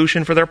a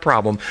solution for their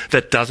problem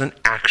that doesn't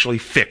actually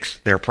fix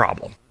their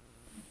problem.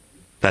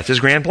 That's his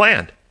grand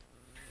plan.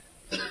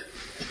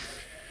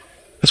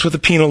 That's what the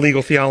penal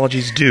legal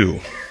theologies do.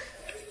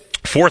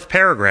 Fourth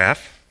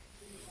paragraph.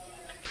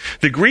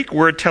 The Greek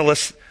word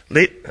tetelestia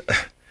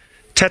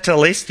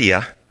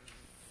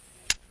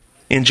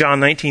in John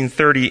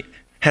 19:30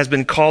 has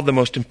been called the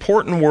most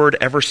important word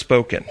ever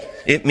spoken.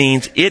 It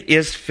means it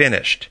is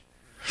finished.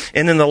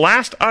 And in the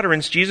last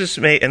utterance Jesus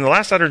made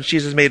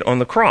on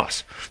the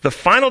cross, the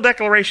final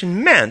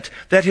declaration meant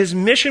that his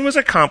mission was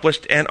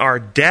accomplished and our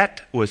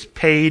debt was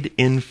paid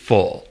in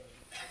full.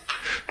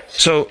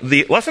 So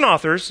the lesson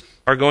authors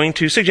are going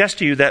to suggest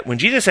to you that when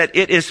Jesus said,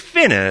 "It is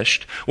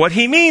finished," what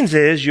he means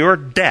is your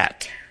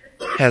debt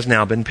has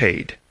now been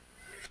paid.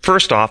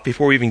 First off,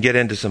 before we even get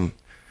into some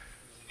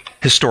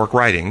historic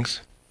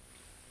writings,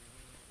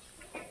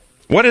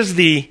 what is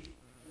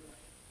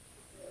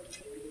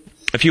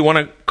if you want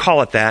to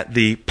call it that,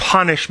 the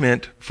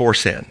punishment for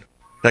sin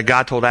that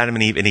God told Adam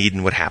and Eve in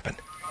Eden would happen?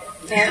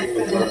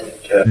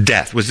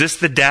 Death. Was this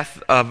the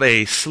death of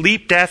a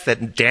sleep death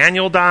that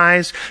Daniel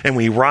dies and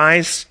we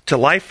rise to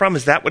life from?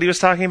 Is that what he was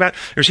talking about?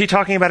 Or is he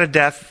talking about a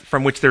death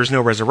from which there's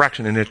no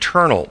resurrection, an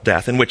eternal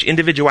death in which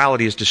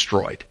individuality is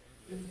destroyed?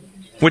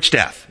 Which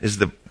death is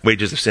the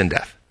wages of sin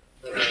death?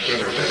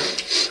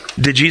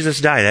 Did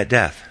Jesus die that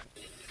death?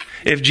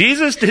 If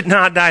Jesus did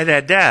not die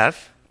that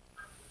death,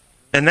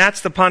 and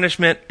that's the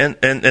punishment and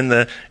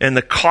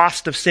the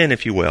cost of sin,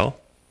 if you will,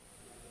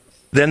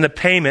 then the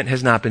payment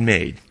has not been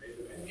made.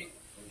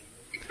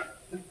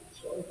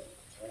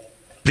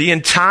 The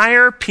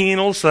entire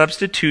penal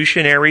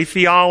substitutionary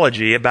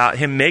theology about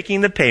him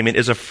making the payment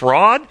is a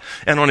fraud,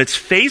 and on its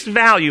face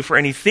value for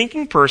any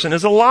thinking person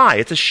is a lie.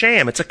 It's a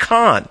sham. It's a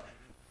con.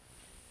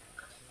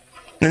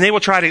 And they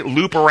will try to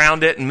loop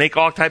around it and make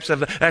all types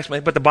of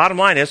explanations. But the bottom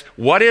line is,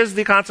 what is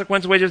the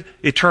consequence of wages?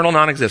 Eternal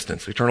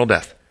non-existence, eternal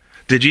death.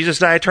 Did Jesus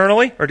die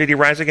eternally, or did he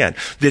rise again?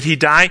 Did he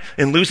die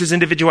and lose his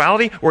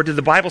individuality, or did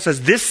the Bible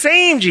says this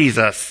same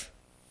Jesus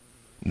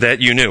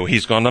that you knew,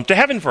 he's gone up to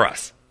heaven for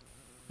us?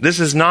 This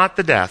is not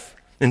the death.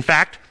 In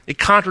fact, it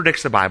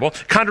contradicts the Bible.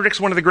 It contradicts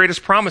one of the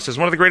greatest promises.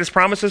 One of the greatest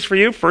promises for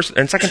you, 1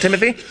 and 2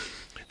 Timothy,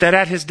 that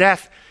at his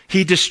death,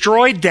 he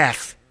destroyed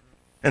death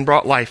and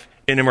brought life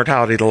and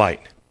immortality to light.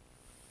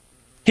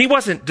 He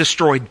wasn't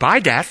destroyed by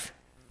death.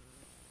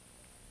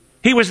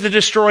 He was the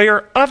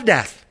destroyer of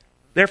death.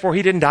 Therefore,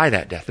 he didn't die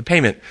that death. The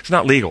payment is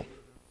not legal.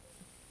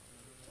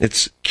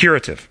 It's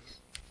curative.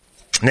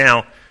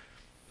 Now,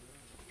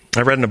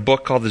 I read in a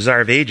book called The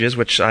Desire of Ages,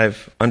 which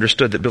I've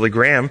understood that Billy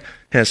Graham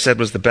has said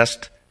was the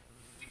best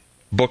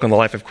book on the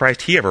life of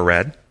Christ he ever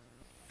read.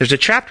 There's a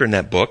chapter in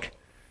that book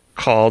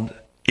called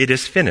It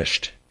Is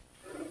Finished.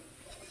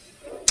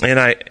 And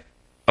I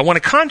want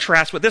to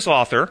contrast what this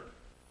author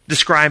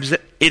describes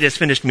that it is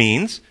finished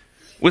means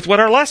with what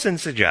our lesson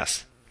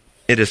suggests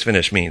it is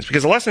finished means.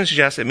 Because the lesson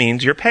suggests it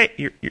means your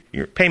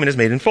payment is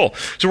made in full.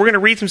 So we're going to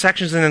read some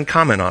sections and then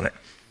comment on it.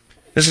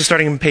 This is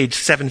starting on page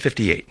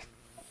 758.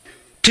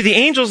 To the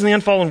angels in the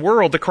unfallen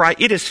world, the cry,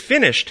 "It is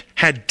finished,"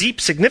 had deep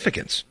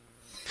significance.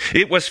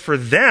 It was for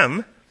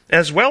them,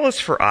 as well as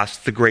for us,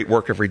 the great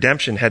work of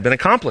redemption had been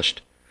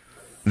accomplished.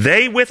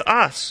 They, with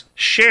us,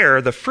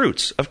 share the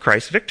fruits of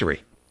Christ's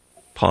victory.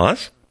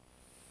 Pause.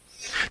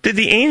 Did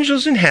the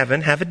angels in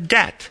heaven have a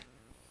debt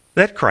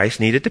that Christ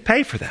needed to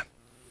pay for them?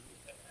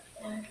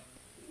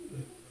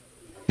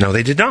 No,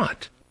 they did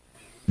not.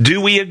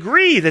 Do we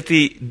agree that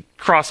the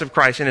cross of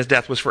Christ and his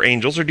death was for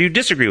angels, or do you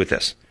disagree with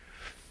this?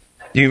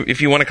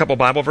 If you want a couple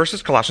Bible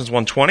verses, Colossians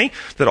 1:20,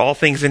 that all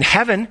things in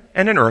heaven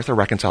and in earth are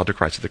reconciled to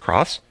Christ at the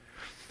cross.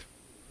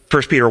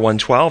 1 Peter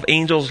 1:12,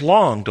 angels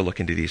long to look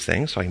into these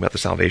things, talking about the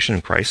salvation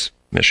of Christ's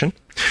mission.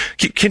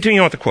 Continuing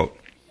on with the quote.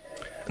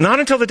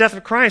 Not until the death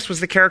of Christ was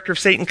the character of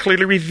Satan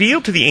clearly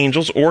revealed to the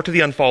angels or to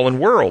the unfallen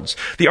worlds.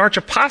 The arch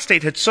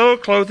apostate had so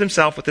clothed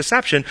himself with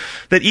deception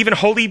that even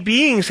holy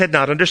beings had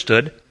not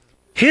understood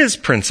his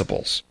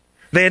principles.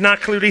 They had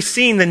not clearly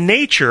seen the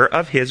nature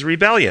of his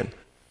rebellion.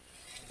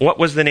 What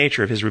was the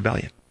nature of his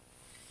rebellion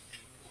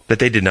that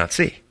they did not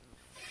see?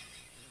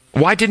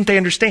 Why didn't they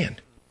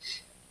understand?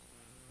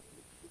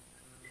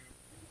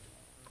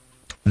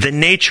 The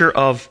nature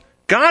of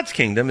God's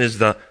kingdom is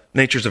the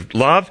natures of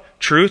love,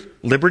 truth,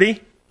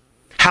 liberty,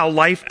 how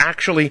life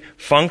actually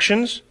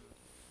functions.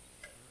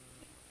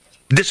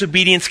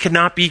 Disobedience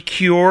cannot be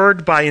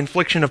cured by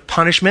infliction of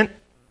punishment.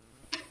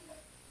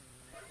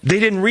 They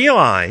didn't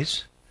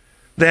realize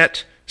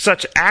that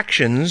such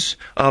actions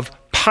of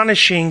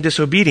punishing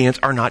disobedience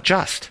are not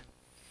just.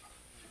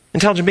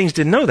 Intelligent beings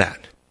didn't know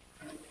that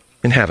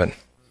in heaven.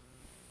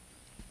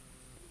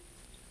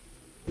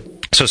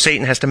 So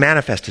Satan has to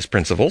manifest his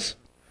principles.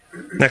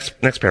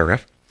 Next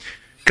paragraph.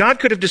 God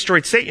could have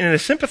destroyed Satan and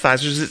his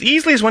sympathizers as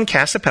easily as one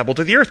casts a pebble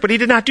to the earth, but he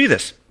did not do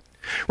this.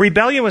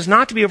 Rebellion was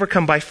not to be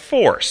overcome by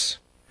force.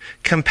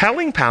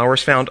 Compelling power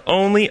is found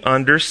only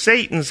under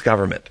Satan's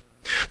government.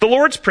 The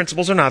Lord's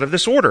principles are not of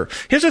this order.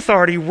 His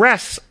authority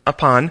rests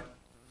upon,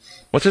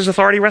 what's his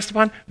authority rest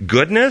upon?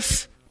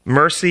 Goodness,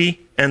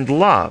 mercy, and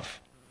love.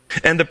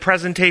 And the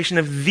presentation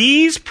of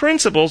these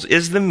principles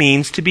is the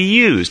means to be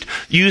used.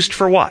 Used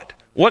for what?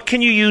 What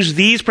can you use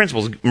these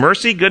principles,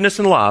 mercy, goodness,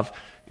 and love,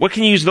 what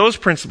can you use those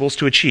principles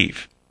to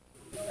achieve?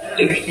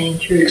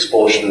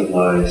 Expulsion of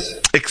lies.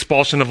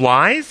 Expulsion of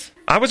lies?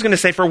 I was going to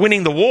say for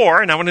winning the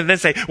war, and I wanted to then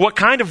say, what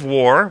kind of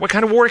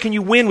war can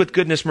you win with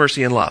goodness,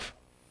 mercy, and love?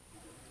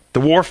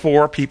 The war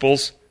for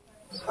people's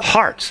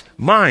hearts,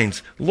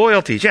 minds,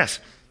 loyalties, yes.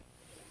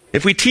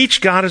 If we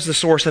teach God as the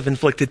source of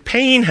inflicted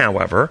pain,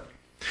 however,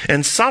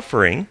 and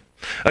suffering,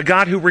 a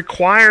God who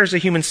requires a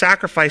human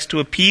sacrifice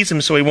to appease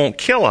him so he won't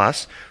kill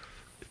us,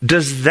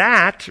 does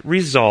that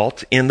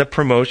result in the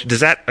promotion,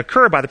 does that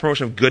occur by the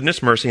promotion of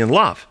goodness, mercy, and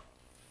love?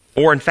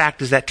 Or in fact,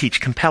 does that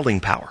teach compelling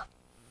power?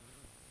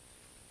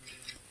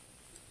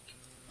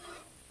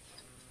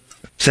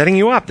 Setting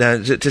you up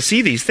to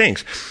see these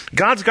things.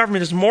 God's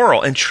government is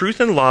moral, and truth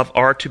and love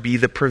are to be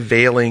the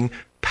prevailing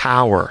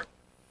power.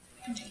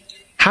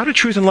 How do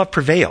truth and love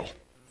prevail?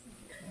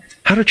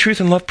 How do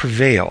truth and love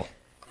prevail?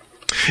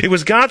 It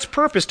was God's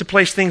purpose to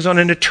place things on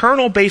an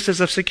eternal basis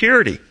of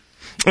security.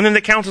 And in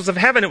the councils of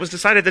heaven, it was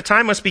decided that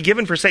time must be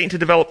given for Satan to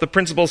develop the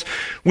principles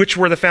which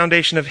were the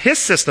foundation of his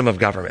system of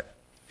government.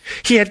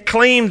 He had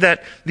claimed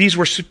that these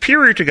were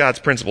superior to God's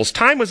principles.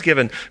 Time was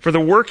given for the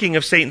working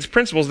of Satan's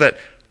principles that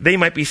they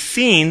might be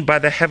seen by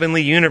the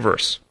heavenly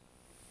universe.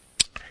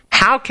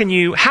 How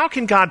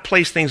can God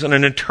place things on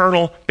an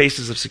eternal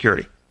basis of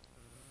security?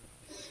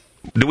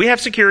 Do we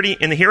have security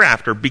in the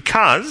hereafter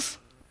because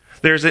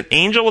there's an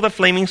angel with a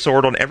flaming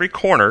sword on every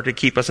corner to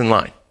keep us in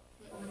line?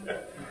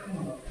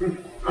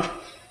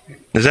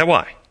 Is that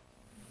why?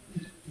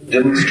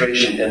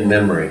 Demonstration and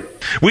memory.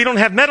 We don't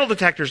have metal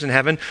detectors in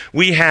heaven.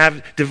 We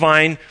have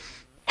divine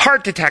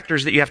heart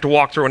detectors that you have to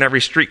walk through on every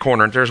street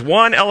corner. If there's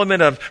one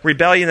element of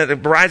rebellion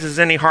that arises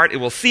in any heart, it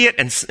will see it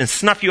and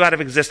snuff you out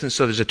of existence,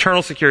 so there's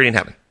eternal security in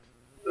heaven.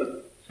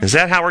 Is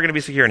that how we're going to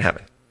be secure in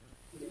heaven?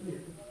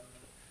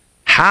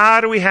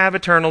 How do we have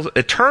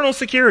eternal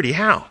security?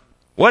 How?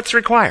 What's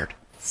required?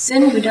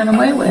 Sin will be done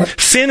away with.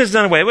 Sin is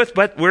done away with,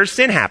 but where does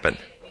sin happen?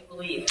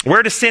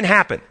 Where does sin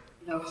happen?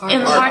 In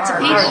the hearts of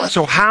people.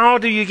 So how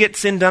do you get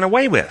sin done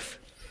away with?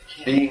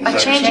 By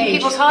changing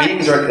people's hearts.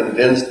 Beings are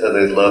convinced of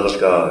the love of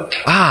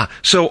God.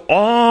 So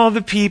all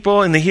the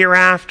people in the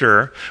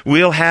hereafter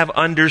will have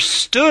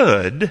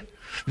understood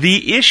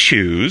the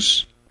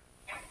issues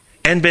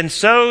and been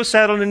so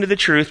settled into the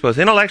truth, both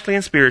intellectually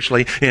and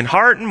spiritually, in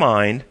heart and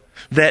mind,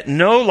 that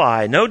no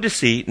lie, no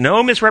deceit,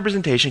 no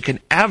misrepresentation can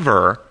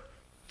ever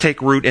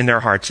take root in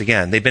their hearts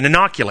again. They've been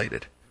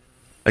inoculated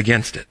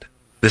against it.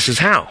 This is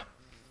how.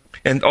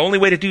 And the only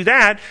way to do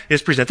that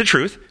is present the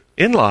truth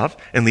in love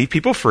and leave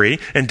people free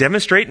and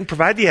demonstrate and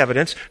provide the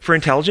evidence for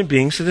intelligent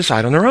beings to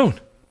decide on their own.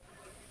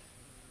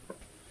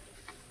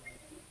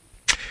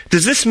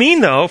 Does this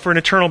mean, though, for an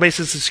eternal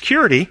basis of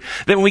security,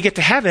 that when we get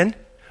to heaven,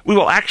 we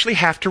will actually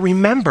have to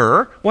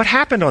remember what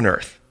happened on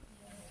earth?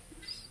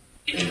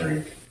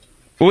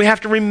 We have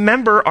to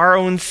remember our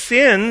own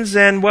sins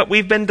and what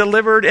we've been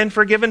delivered and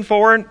forgiven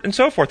for and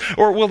so forth.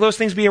 Or will those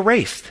things be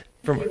erased?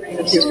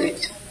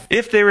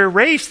 If they're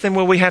erased, then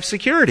will we have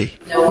security?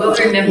 No, we'll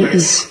remember.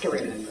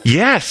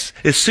 Yes.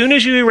 As soon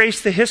as you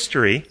erase the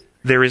history,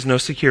 there is no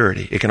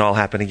security. It can all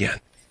happen again.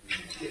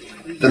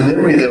 The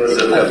memory, though, is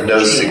of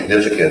no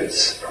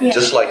significance. Yeah.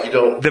 Just like you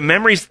don't... The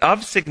memory's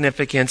of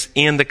significance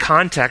in the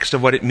context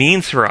of what it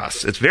means for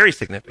us. It's very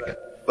significant.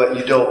 But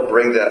you don't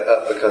bring that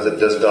up because it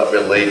does not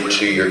relate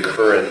to your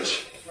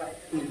current...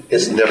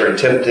 It's never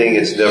tempting.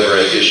 It's never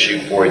an issue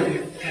for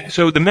you.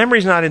 So the memory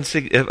is not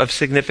of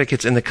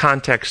significance in the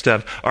context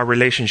of our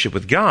relationship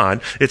with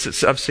God.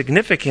 It's of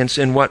significance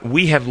in what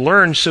we have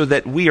learned so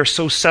that we are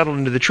so settled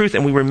into the truth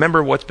and we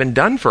remember what's been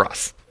done for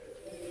us.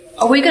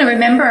 Are we going to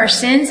remember our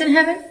sins in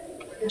heaven?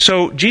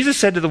 So Jesus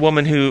said to the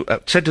woman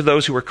said to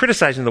those who were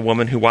criticizing the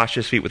woman who washed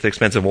his feet with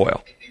expensive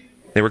oil.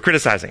 They were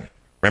criticizing.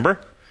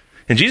 Remember?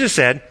 And Jesus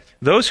said,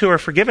 those who are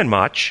forgiven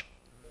much,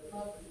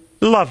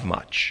 love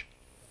much.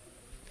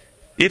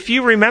 If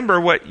you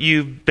remember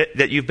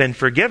that you've been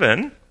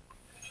forgiven,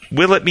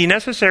 will it be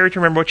necessary to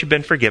remember what you've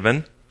been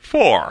forgiven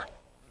for?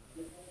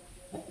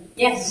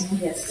 Yes.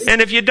 Yes. And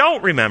if you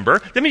don't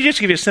remember, let me just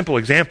give you a simple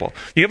example.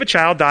 You have a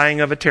child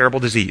dying of a terrible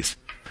disease.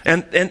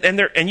 And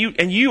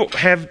you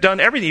have done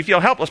everything. You feel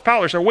helpless,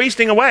 powerless, or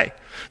wasting away.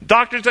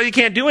 Doctors say you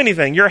can't do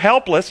anything. You're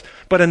helpless.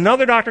 But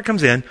another doctor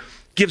comes in,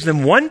 gives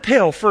them one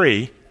pill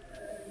free,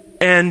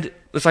 and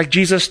it's like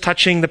Jesus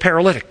touching the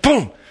paralytic.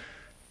 Boom!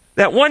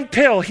 That one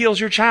pill heals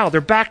your child.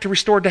 They're back to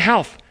restored to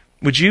health.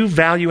 Would you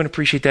value and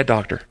appreciate that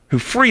doctor who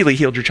freely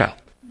healed your child?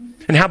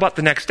 And how about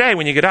the next day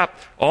when you get up,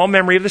 all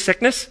memory of the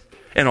sickness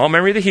and all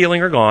memory of the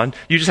healing are gone.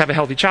 You just have a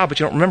healthy child, but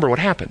you don't remember what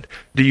happened.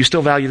 Do you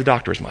still value the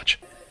doctor as much?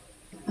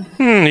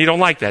 You don't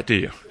like that, do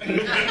you?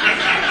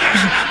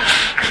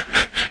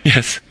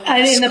 Yes.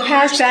 In the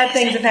past, bad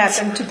things have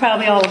happened to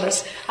probably all of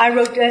us. I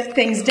wrote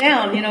things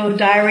down,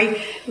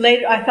 diary.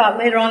 Later, I thought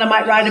later on I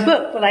might write a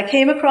book, but I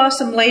came across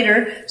them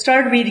later,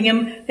 started reading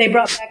them. They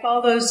brought back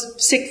all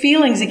those sick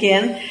feelings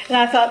again, and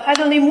I thought, I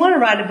don't even want to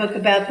write a book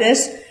about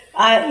this.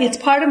 It's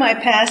part of my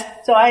past,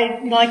 so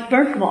I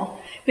burnt them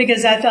all.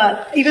 Because I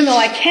thought, even though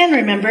I can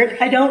remember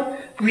it, I don't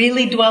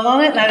really dwell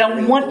on it, and I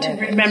don't want to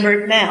remember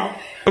it now.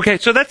 Okay,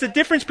 so that's the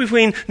difference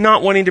between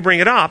not wanting to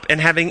bring it up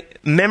and having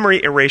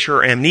memory erasure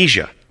or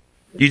amnesia.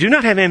 You do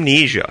not have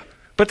amnesia,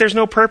 but there's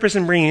no purpose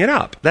in bringing it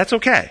up. That's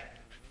okay.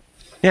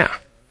 Yeah.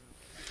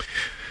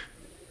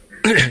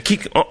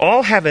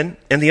 All heaven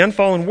and the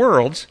unfallen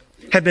worlds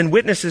have been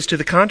witnesses to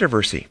the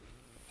controversy.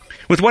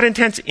 With what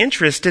intense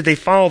interest did they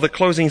follow the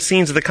closing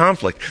scenes of the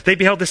conflict? They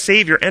beheld the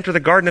Savior enter the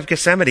Garden of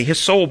Gethsemane. His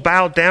soul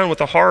bowed down with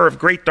the horror of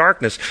great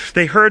darkness.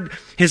 They heard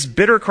his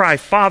bitter cry,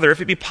 Father,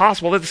 if it be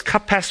possible, let this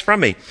cup pass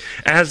from me.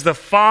 As the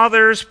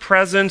Father's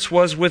presence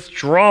was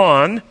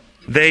withdrawn,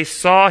 they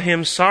saw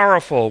him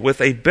sorrowful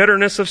with a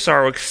bitterness of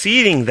sorrow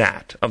exceeding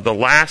that of the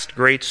last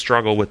great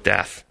struggle with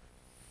death.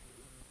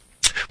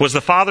 Was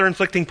the Father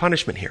inflicting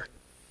punishment here?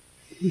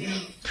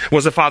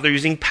 Was the Father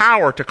using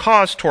power to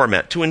cause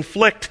torment, to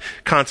inflict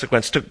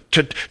consequence, to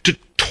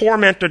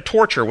torment or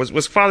torture?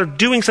 Was Father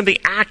doing something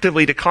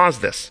actively to cause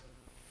this?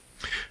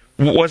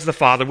 Was the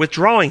Father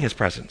withdrawing his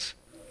presence?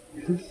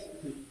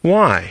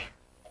 Why?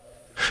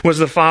 Was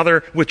the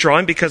Father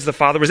withdrawing because the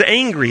Father was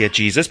angry at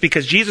Jesus,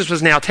 because Jesus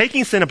was now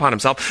taking sin upon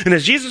himself, and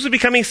as Jesus was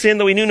becoming sin,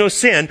 though he knew no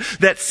sin,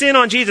 that sin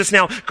on Jesus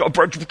now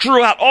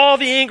drew out all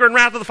the anger and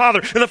wrath of the Father,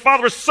 and the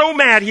Father was so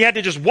mad he had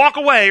to just walk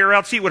away or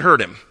else he would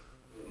hurt him?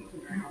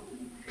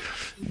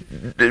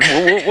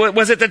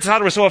 Was it that the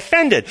Father was so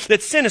offended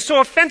that sin is so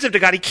offensive to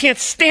God he can't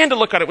stand to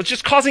look at it? It was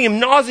just causing him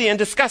nausea and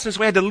disgust, and so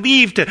he had to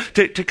leave to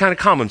kind of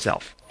calm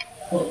himself.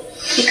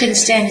 He couldn't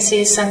stand to see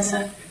his son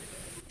suffer.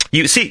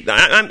 You see,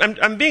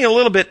 I'm being a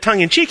little bit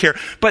tongue-in-cheek here,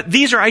 but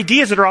these are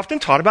ideas that are often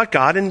taught about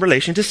God in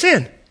relation to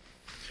sin.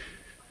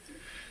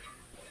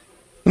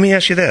 Let me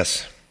ask you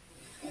this.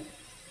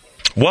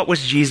 What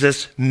was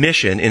Jesus'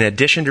 mission in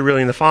addition to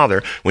revealing the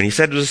Father? When he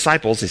said to his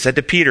disciples, he said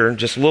to Peter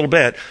just a little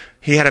bit,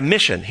 he had a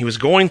mission. He was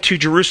going to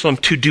Jerusalem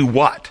to do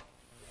what?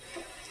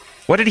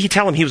 What did he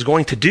tell him he was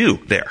going to do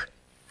there?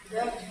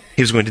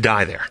 He was going to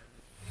die there.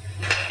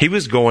 He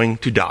was going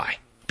to die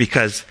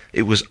because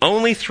it was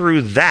only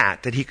through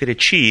that he could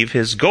achieve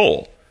his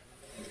goal.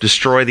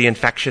 Destroy the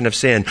infection of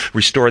sin,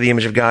 restore the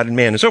image of God in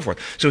man, and so forth.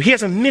 So he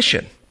has a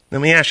mission.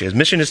 Let me ask you, his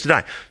mission is to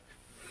die.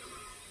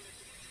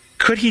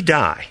 Could he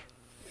die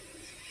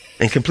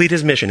and complete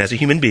his mission as a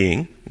human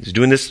being, he's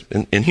doing this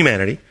in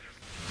humanity,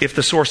 if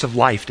the source of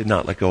life did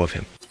not let go of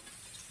him?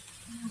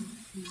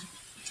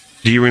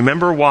 Do you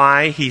remember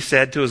why he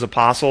said to his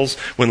apostles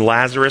when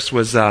Lazarus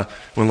was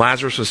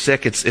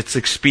sick, it's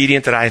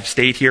expedient that I have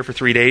stayed here for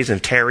 3 days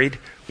and tarried?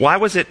 Why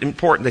was it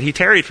important that he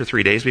tarried for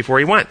 3 days before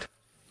he went?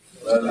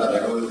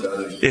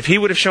 If he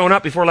would have shown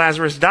up before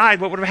Lazarus died,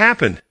 what would have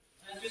happened?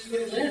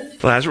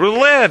 Lazarus would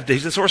have lived.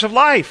 He's the source of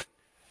life.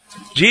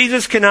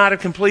 Jesus cannot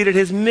have completed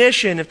his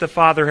mission if the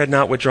Father had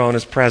not withdrawn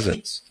his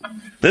presence.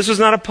 This was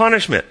not a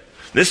punishment.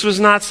 This was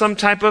not some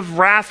type of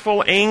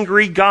wrathful,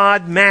 angry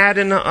God, mad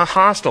and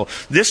hostile.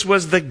 This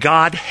was the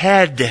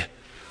Godhead.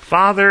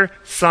 Father,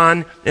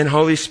 Son, and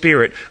Holy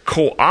Spirit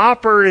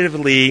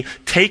cooperatively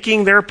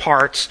taking their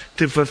parts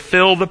to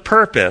fulfill the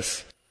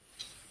purpose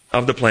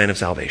of the plan of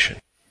salvation.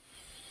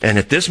 And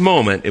at this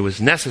moment, it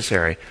was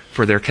necessary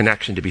for their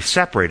connection to be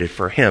separated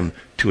for him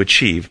to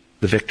achieve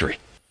the victory.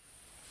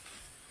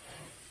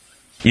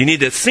 You need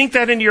to sink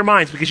that into your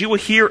minds because you will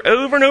hear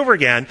over and over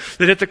again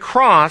that at the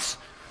cross,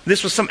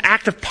 this was some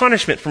act of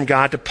punishment from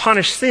God to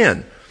punish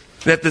sin.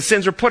 That the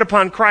sins were put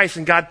upon Christ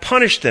and God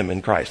punished them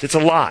in Christ. It's a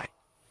lie.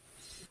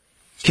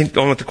 Keep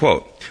going with the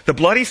quote. The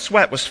bloody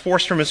sweat was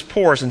forced from his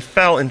pores and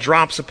fell in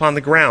drops upon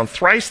the ground.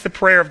 Thrice the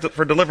prayer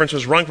for deliverance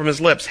was wrung from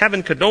his lips.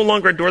 Heaven could no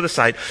longer endure the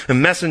sight. A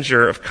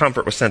messenger of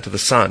comfort was sent to the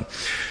Son.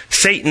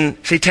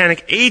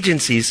 Satanic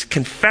agencies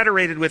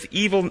confederated with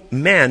evil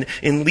men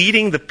in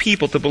leading the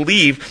people to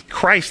believe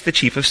Christ the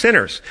chief of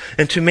sinners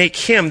and to make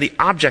him the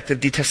object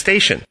of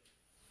detestation.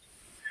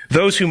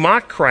 Those who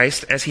mocked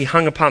Christ as he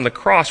hung upon the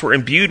cross were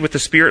imbued with the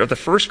spirit of the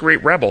first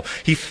great rebel.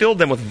 He filled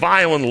them with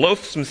vile and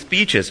loathsome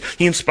speeches.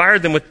 He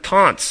inspired them with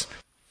taunts.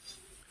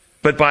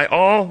 But by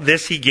all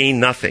this he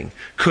gained nothing.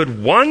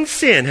 Could one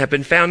sin have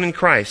been found in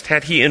Christ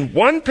had he in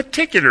one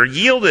particular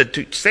yielded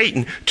to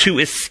Satan to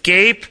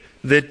escape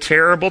the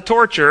terrible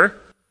torture?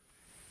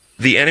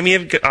 The enemy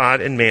of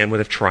God and man would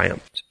have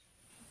triumphed.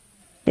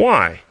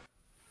 Why?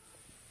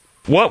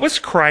 What was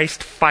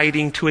Christ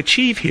fighting to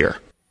achieve here?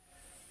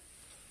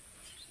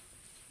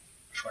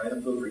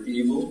 Triumph over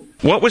evil.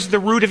 What was the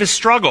root of his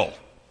struggle?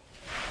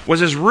 Was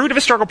his root of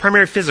his struggle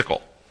primarily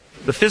physical?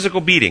 The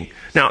physical beating.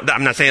 Now,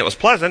 I'm not saying it was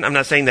pleasant. I'm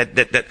not saying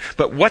that,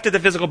 but what did the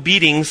physical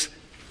beatings,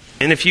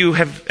 and if you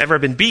have ever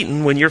been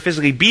beaten, when you're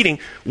physically beating,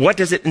 what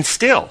does it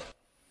instill?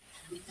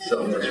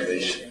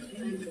 Self-preservation.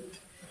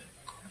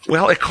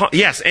 Well,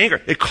 yes,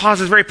 anger. It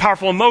causes very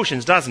powerful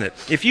emotions, doesn't it?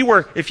 If you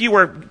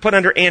were put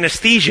under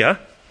anesthesia,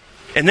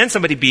 and then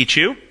somebody beat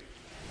you,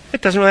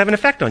 it doesn't really have an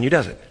effect on you,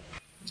 does it?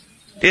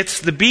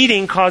 It's the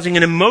beating causing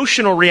an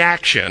emotional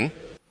reaction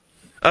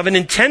of an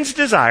intense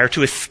desire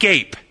to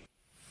escape.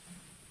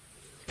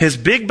 His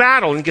big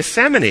battle in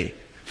Gethsemane,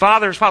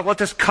 Father, let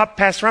this cup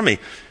pass from me.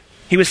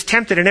 He was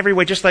tempted in every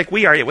way just like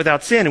we are, yet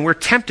without sin. And we're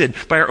tempted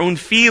by our own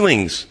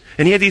feelings.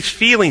 And he had these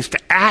feelings to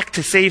act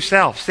to save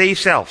self, save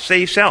self,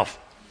 save self.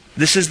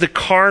 This is the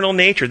carnal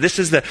nature. This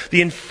is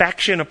the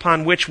infection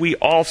upon which we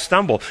all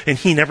stumble. And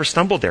he never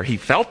stumbled there. He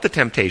felt the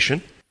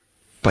temptation,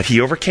 but he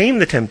overcame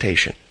the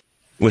temptation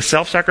with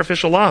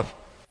self-sacrificial love.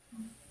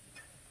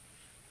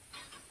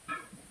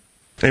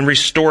 And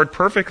restored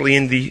perfectly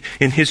in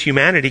his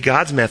humanity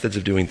God's methods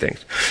of doing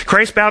things.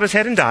 Christ bowed his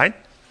head and died,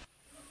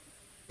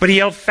 but he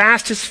held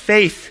fast his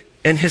faith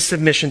and his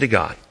submission to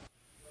God.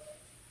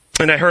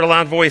 And I heard a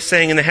loud voice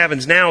saying in the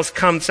heavens, "Now has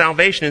come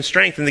salvation and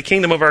strength in the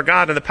kingdom of our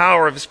God and the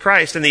power of his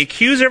Christ, and the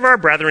accuser of our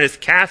brethren is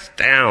cast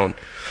down,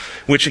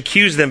 which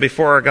accused them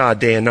before our God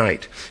day and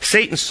night."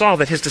 Satan saw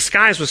that his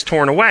disguise was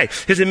torn away.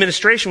 His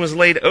administration was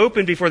laid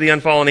open before the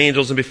unfallen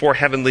angels and before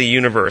heavenly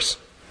universe.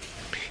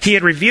 He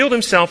had revealed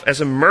himself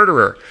as a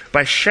murderer.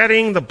 By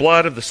shedding the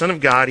blood of the Son of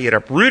God, he had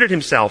uprooted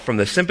himself from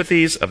the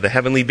sympathies of the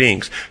heavenly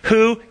beings.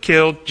 Who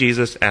killed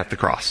Jesus at the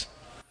cross?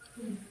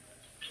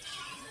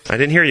 I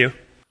didn't hear you.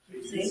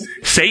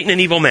 Satan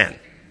and evil men,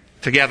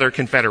 together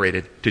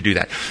confederated to do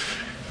that.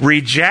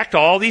 Reject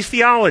all these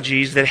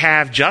theologies that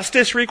have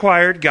justice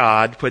required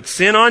God, put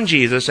sin on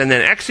Jesus, and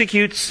then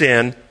execute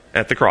sin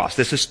at the cross.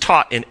 This is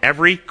taught in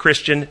every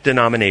Christian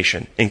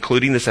denomination,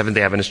 including the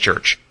Seventh-day Adventist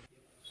Church.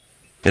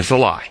 It's a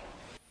lie.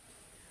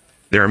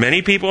 There are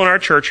many people in our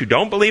church who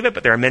don't believe it,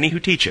 but there are many who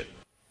teach it.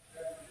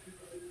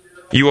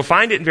 You will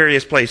find it in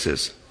various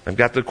places. I've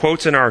got the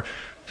quotes in our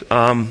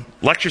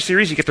lecture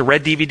series. You get the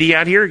red DVD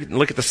out here. You can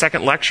look at the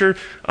second lecture,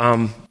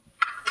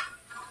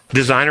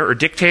 Designer or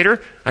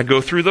Dictator. I go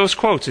through those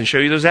quotes and show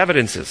you those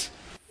evidences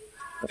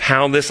of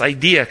how this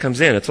idea comes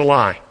in. It's a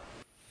lie.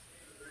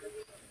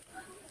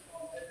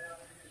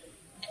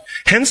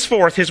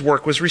 Henceforth, his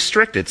work was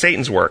restricted,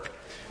 Satan's work.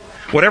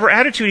 Whatever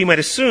attitude he might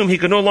assume, he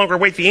could no longer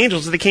await the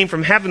angels as they came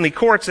from heavenly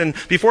courts and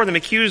before them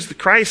accused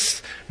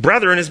Christ's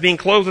brethren as being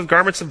clothed with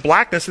garments of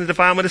blackness and the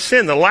defilement of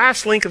sin. The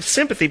last link of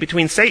sympathy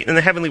between Satan and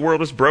the heavenly world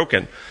was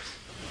broken.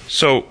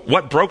 So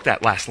what broke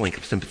that last link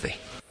of sympathy?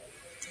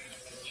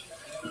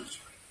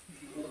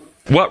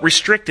 What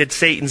restricted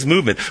Satan's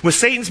movement? Was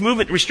Satan's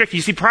movement restricted?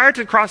 You see, prior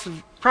to the cross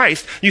of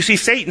Christ, you see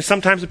Satan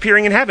sometimes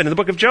appearing in heaven. In the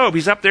book of Job,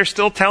 he's up there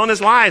still telling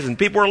his lies and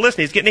people are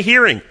listening. He's getting a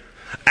hearing.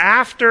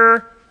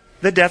 After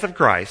the death of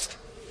Christ,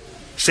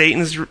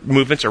 Satan's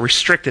movements are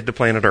restricted to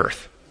planet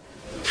Earth.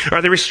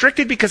 Are they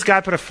restricted because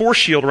God put a force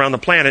shield around the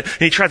planet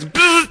and he tries to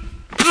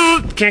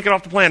can't get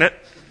off the planet?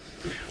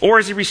 Or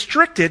is he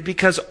restricted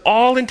because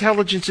all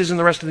intelligences in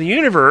the rest of the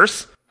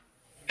universe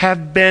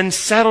have been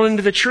settled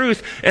into the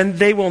truth and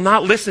they will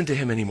not listen to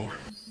him anymore?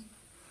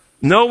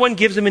 No one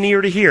gives him an ear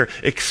to hear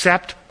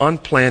except on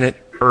planet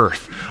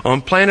Earth.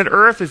 On planet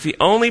Earth is the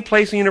only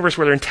place in the universe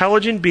where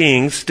intelligent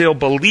beings still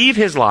believe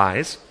his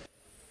lies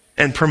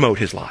and promote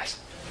his lies.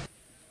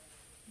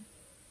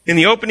 In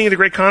the opening of the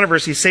great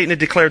controversy, Satan had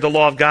declared the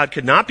law of God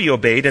could not be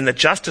obeyed and that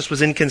justice was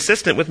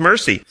inconsistent with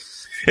mercy.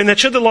 And that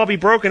should the law be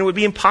broken, it would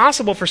be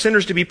impossible for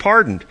sinners to be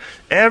pardoned.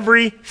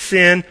 Every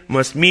sin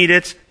must meet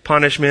its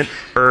punishment,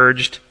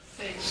 urged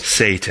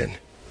Satan.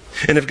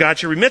 And if God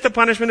should remit the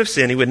punishment of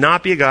sin, he would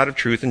not be a God of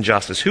truth and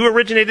justice. Who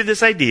originated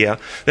this idea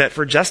that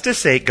for justice'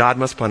 sake, God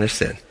must punish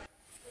sin?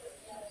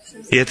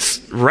 It's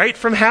right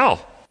from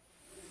hell.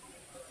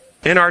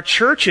 And our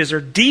churches are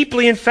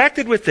deeply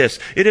infected with this.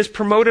 It is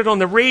promoted on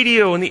the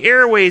radio and the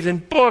airways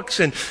and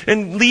books and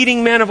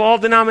leading men of all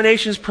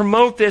denominations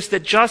promote this,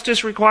 that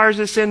justice requires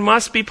that sin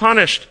must be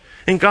punished.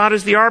 And God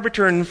is the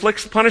arbiter and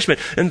inflicts the punishment.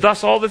 And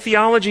thus all the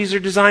theologies are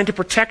designed to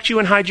protect you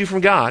and hide you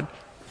from God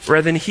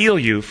rather than heal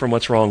you from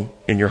what's wrong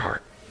in your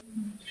heart.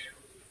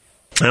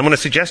 And I'm going to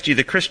suggest to you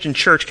the Christian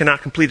church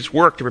cannot complete its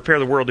work to prepare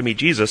the world to meet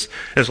Jesus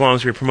as long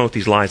as we promote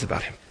these lies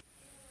about him.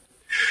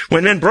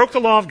 When men broke the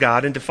law of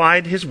God and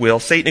defied his will,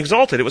 Satan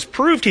exulted. It was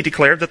proved, he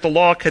declared, that the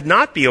law could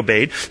not be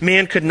obeyed,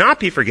 man could not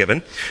be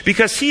forgiven,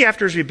 because he,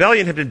 after his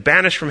rebellion, had been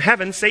banished from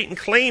heaven. Satan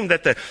claimed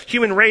that the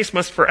human race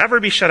must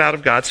forever be shut out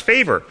of God's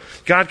favor.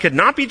 God could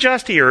not be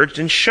just, he urged,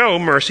 and show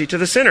mercy to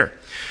the sinner.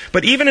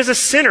 But even as a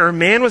sinner,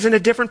 man was in a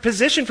different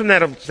position from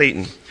that of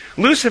Satan.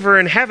 Lucifer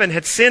in heaven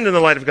had sinned in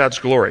the light of God's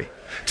glory.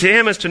 To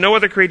him, as to no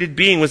other created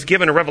being, was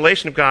given a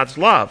revelation of God's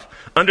love.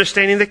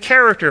 Understanding the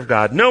character of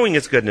God, knowing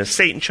his goodness,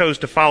 Satan chose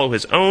to follow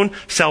his own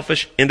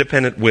selfish,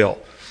 independent will.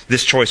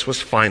 This choice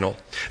was final.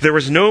 There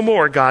was no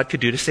more God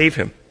could do to save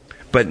him.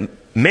 But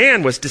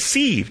man was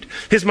deceived.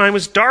 His mind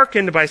was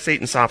darkened by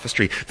Satan's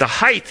sophistry. The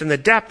height and the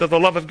depth of the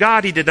love of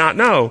God he did not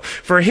know.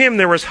 For him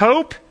there was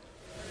hope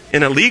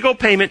in a legal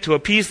payment to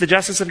appease the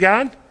justice of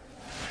God.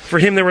 For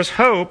him there was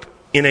hope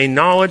in a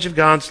knowledge of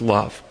God's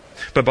love.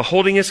 But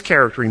beholding his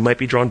character, he might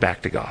be drawn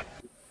back to God.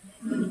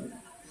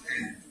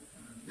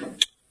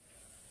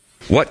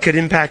 What could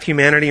impact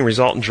humanity and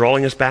result in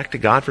drawing us back to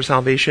God for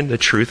salvation? The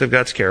truth of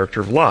God's character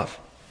of love.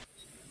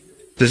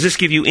 Does this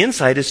give you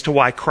insight as to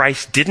why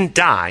Christ didn't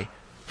die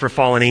for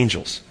fallen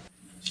angels?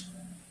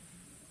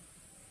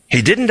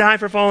 He didn't die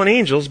for fallen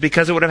angels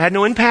because it would have had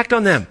no impact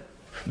on them.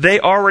 They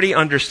already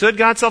understood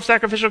God's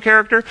self-sacrificial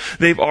character.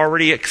 They've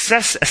already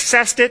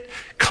assessed it,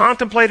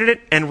 contemplated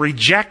it, and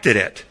rejected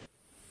it.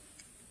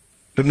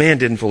 But man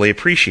didn't fully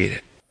appreciate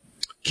it.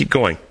 Keep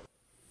going.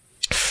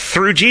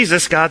 Through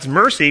Jesus, God's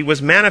mercy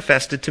was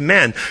manifested to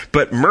men.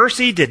 But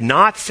mercy did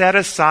not set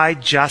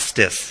aside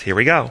justice. Here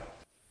we go.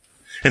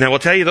 And I will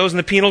tell you, those in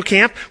the penal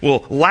camp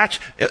will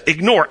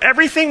ignore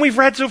everything we've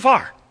read so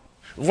far.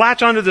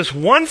 Latch onto this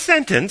one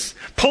sentence,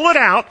 pull it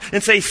out,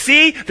 and say,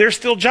 see, there's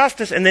still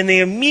justice. And then they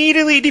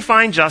immediately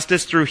define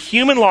justice through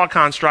human law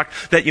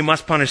construct that you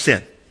must punish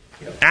sin.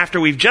 After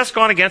we've just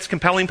gone against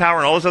compelling power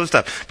and all this other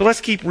stuff. But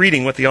let's keep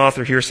reading what the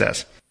author here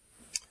says.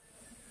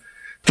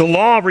 The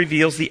law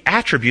reveals the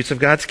attributes of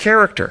God's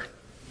character.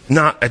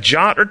 Not a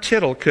jot or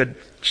tittle could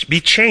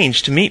be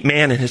changed to meet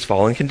man in his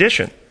fallen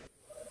condition.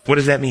 What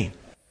does that mean?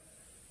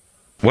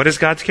 What is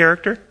God's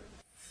character?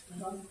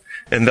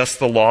 And thus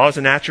the law is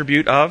an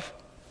attribute of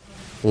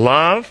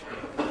love.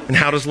 And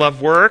how does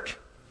love work?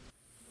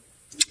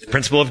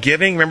 Principle of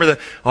giving. Remember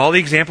all the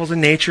examples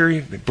in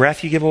nature. The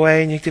breath you give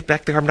away and you get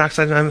back the carbon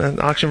dioxide and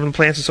oxygen from the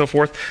plants and so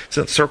forth. It's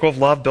a circle of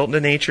love built into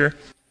nature.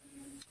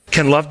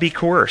 Can love be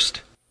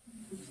coerced?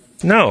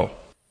 No.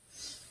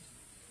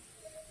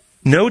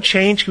 No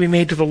change can be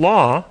made to the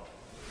law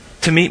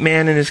to meet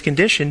man in his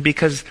condition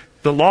because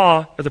the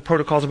law are the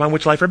protocols upon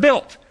which life are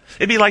built.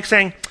 It'd be like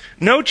saying,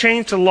 no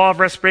change to the law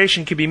of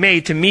respiration can be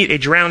made to meet a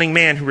drowning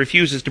man who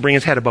refuses to bring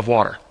his head above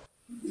water.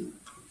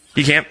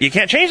 You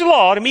can't change the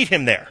law to meet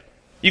him there.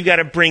 You've got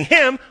to bring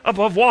him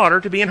above water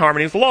to be in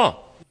harmony with the law.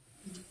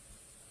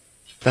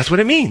 That's what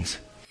it means.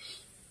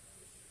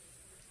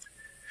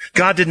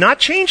 God did not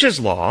change his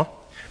law,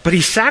 but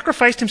he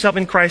sacrificed himself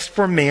in Christ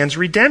for man's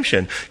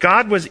redemption.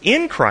 God was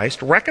in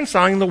Christ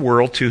reconciling the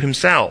world to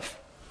himself.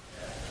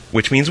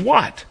 Which means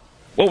what?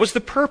 What was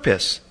the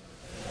purpose?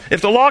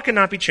 If the law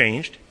cannot be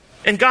changed,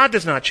 and God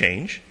does not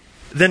change,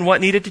 then what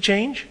needed to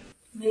change?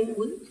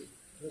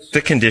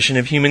 The condition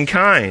of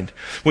humankind.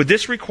 Would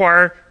this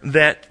require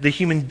that the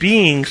human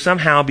being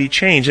somehow be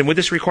changed? And would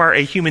this require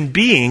a human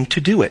being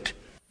to do it?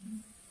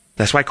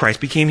 That's why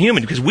Christ became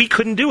human, because we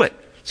couldn't do it.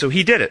 So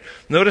he did it.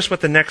 Notice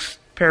what the next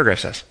paragraph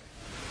says.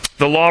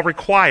 The law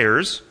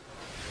requires,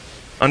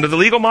 under the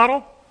legal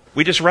model,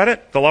 we just read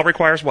it, the law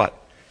requires what?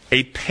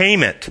 A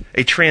payment,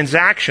 a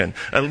transaction,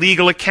 a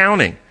legal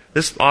accounting.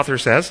 This author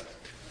says,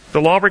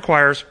 the law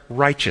requires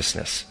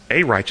righteousness,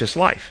 a righteous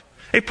life,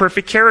 a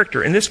perfect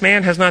character. And this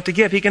man has not to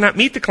give. He cannot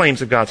meet the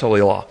claims of God's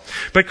holy law.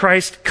 But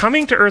Christ,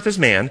 coming to earth as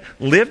man,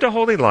 lived a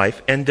holy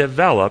life and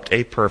developed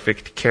a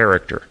perfect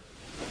character.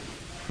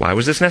 Why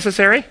was this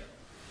necessary?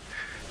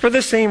 For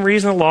the same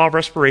reason the law of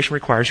respiration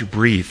requires you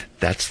breathe.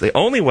 That's the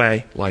only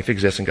way life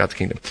exists in God's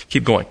kingdom.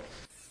 Keep going.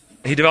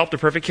 He developed a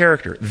perfect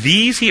character.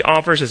 These he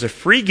offers as a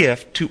free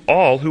gift to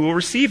all who will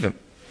receive him.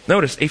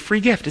 Notice, a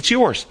free gift. It's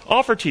yours.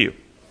 Offered to you.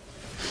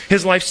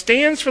 His life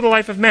stands for the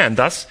life of man.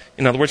 Thus,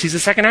 in other words, he's the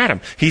second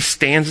Adam. He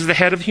stands as the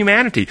head of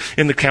humanity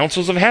in the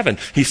councils of heaven.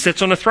 He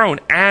sits on a throne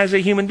as a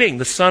human being,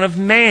 the Son of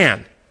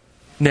Man.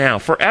 Now,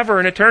 forever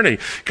in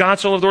eternity. God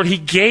so loved the Lord, he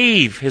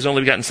gave his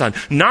only begotten Son.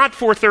 Not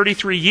for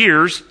 33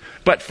 years,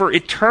 but for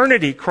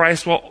eternity,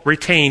 Christ will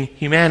retain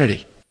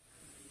humanity.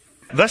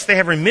 Thus, they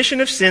have remission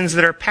of sins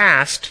that are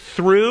passed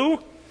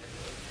through,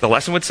 the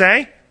lesson would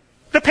say,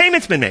 the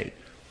payment's been made.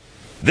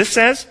 This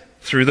says,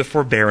 through the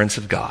forbearance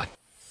of God.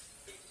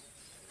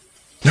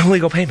 No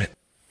legal payment.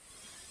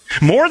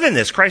 More than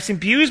this, Christ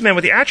imbues men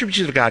with the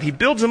attributes of God. He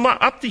builds them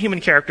up the human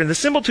character in the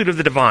similitude of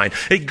the divine,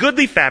 a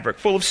goodly fabric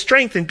full of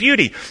strength and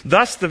beauty.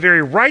 Thus, the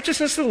very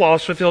righteousness of the law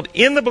is fulfilled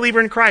in the believer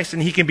in Christ,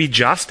 and he can be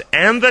just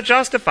and the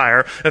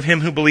justifier of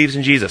him who believes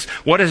in Jesus.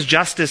 What does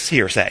justice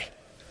here say?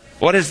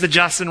 What is the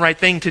just and right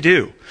thing to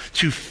do?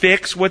 To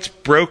fix what's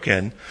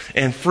broken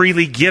and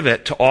freely give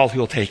it to all who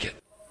will take it.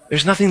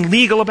 There's nothing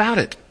legal about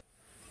it.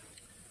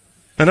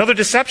 Another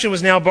deception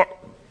was now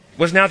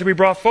was now to be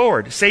brought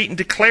forward. Satan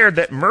declared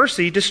that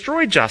mercy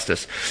destroyed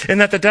justice and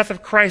that the death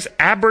of Christ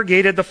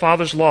abrogated the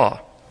Father's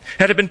law.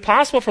 Had it been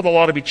possible for the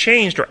law to be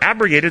changed or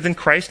abrogated, then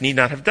Christ need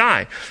not have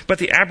died. But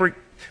to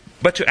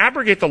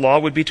abrogate the law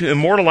would be to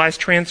immortalize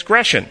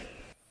transgression.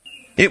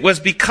 It was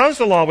because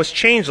the law was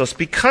changeless,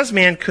 because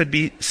man could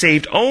be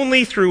saved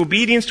only through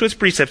obedience to its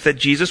precepts, that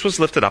Jesus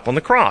was lifted up on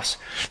the cross.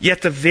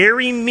 Yet the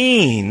very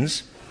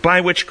means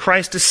by which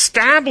Christ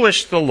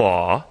established the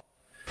law,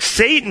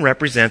 Satan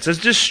represents as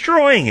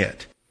destroying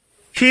it.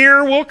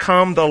 Here will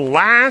come the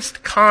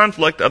last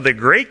conflict of the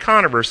great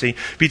controversy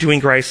between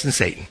Christ and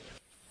Satan.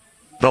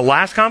 The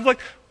last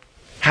conflict?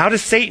 How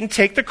does Satan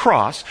take the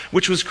cross,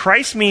 which was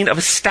Christ's means of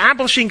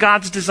establishing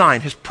God's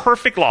design, his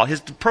perfect law, his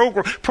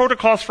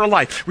protocols for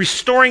life,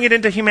 restoring it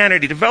into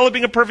humanity,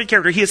 developing a perfect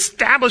character? He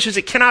establishes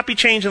it cannot be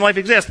changed and life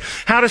exists.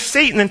 How does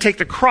Satan then take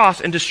the cross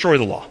and destroy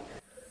the law?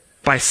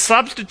 By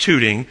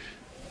substituting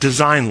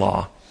design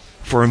law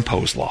for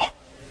imposed law.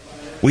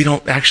 We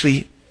don't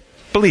actually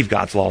believe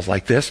God's laws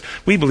like this.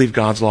 We believe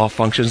God's law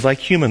functions like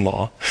human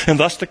law. And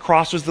thus the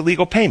cross was the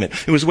legal payment.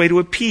 It was a way to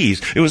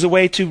appease. It was a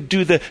way to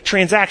do the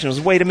transaction. It was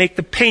a way to make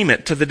the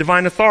payment to the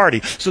divine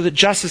authority so that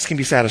justice can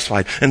be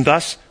satisfied. And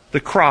thus the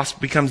cross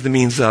becomes the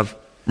means of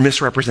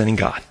misrepresenting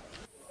God.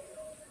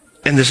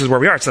 And this is where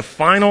we are. It's the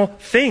final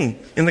thing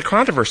in the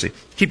controversy.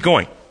 Keep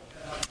going.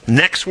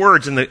 Next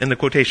words in the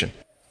quotation.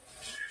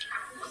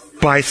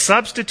 By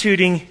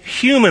substituting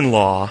human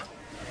law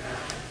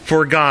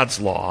for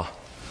God's law,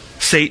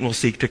 Satan will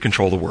seek to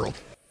control the world.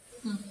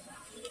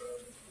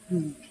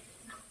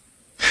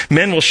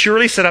 Men will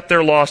surely set up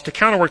their laws to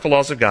counterwork the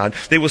laws of God.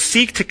 They will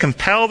seek to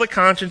compel the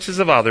consciences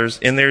of others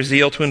in their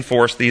zeal to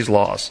enforce these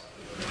laws.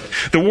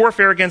 The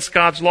warfare against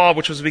God's law,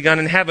 which was begun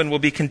in heaven, will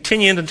be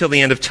continued until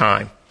the end of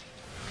time.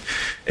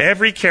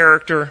 Every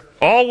character,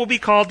 all will be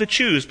called to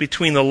choose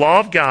between the law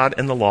of God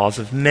and the laws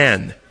of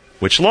men.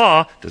 Which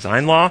law?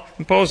 Design law,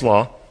 imposed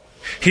law.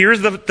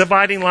 Here's the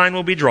dividing line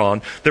will be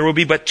drawn. There will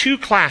be but two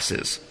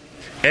classes.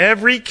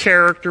 Every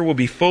character will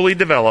be fully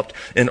developed,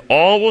 and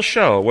all will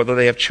show whether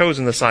they have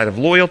chosen the side of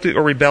loyalty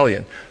or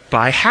rebellion.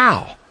 By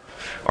how?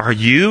 Are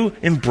you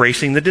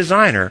embracing the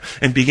designer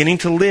and beginning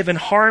to live in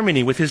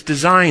harmony with his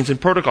designs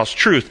and protocols,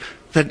 truth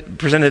that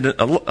presented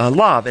a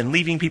love and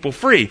leaving people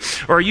free?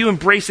 Or are you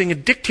embracing a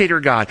dictator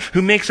God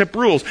who makes up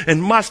rules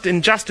and must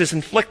in justice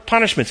inflict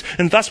punishments?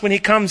 And thus when he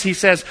comes, he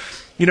says,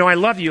 you know, I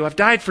love you. I've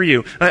died for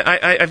you.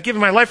 I've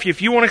given my life for you.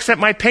 If you won't accept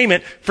my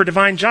payment for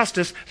divine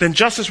justice, then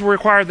justice will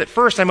require that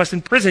first I must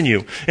imprison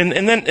you. And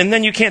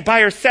then you can't buy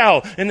or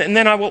sell. And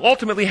then I will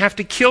ultimately have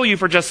to kill you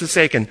for justice's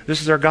sake. And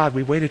this is our God.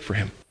 We waited for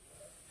him.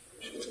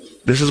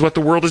 This is what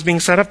the world is being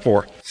set up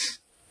for.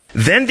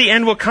 Then the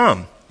end will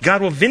come.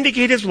 God will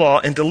vindicate his law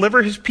and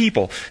deliver his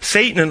people.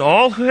 Satan and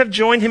all who have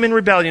joined him in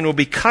rebellion will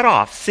be cut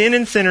off. Sin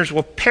and sinners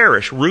will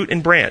perish, root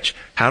and branch.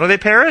 How do they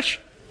perish?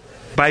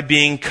 By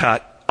being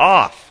cut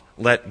off.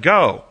 Let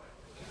go.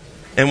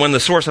 And when the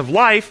source of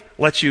life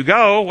lets you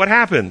go, what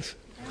happens?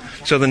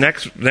 So the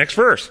next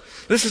verse.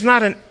 This is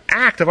not an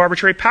act of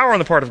arbitrary power on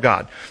the part of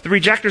God. The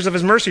rejectors of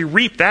his mercy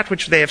reap that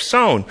which they have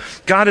sown.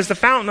 God is the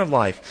fountain of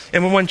life.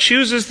 And when one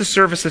chooses the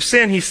service of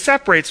sin, he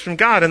separates from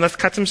God and thus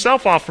cuts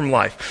himself off from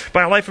life.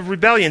 By a life of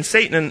rebellion,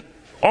 Satan and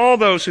all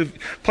those who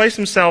place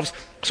themselves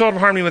so out of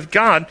harmony with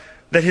God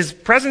that his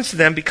presence to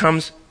them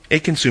becomes a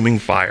consuming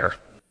fire.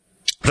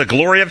 The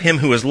glory of him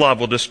who is love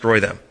will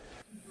destroy them.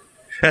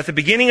 At the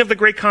beginning of the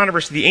great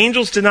controversy, the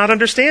angels did not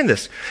understand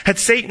this. Had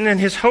Satan and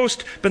his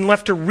host been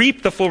left to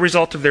reap the full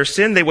result of their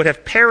sin, they would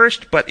have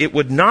perished, but it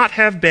would not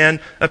have been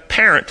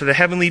apparent to the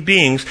heavenly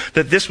beings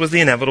that this was the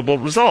inevitable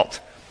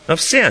result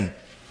of sin.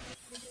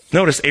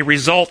 Notice, a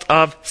result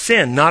of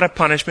sin, not a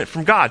punishment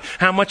from God.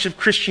 How much of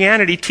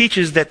Christianity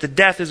teaches that the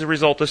death is a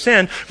result of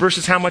sin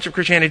versus how much of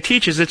Christianity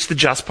teaches it's the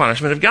just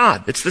punishment of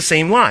God. It's the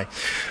same lie.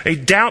 A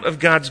doubt of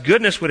God's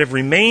goodness would have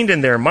remained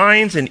in their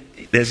minds and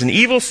as an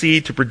evil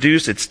seed to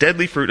produce its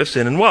deadly fruit of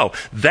sin and woe.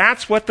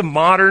 That's what the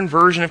modern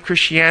version of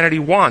Christianity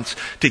wants,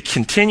 to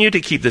continue to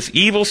keep this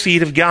evil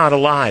seed of God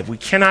alive. We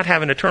cannot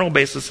have an eternal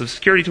basis of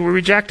security till we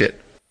reject it.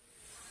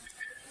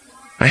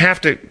 I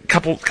have to,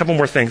 couple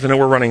more things. I know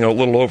we're running a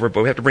little over,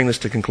 but we have to bring this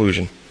to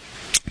conclusion.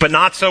 But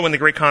not so when the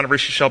great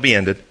controversy shall be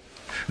ended.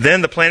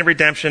 Then the plan of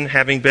redemption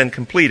having been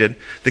completed,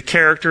 the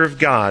character of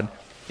God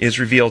is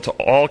revealed to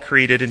all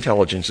created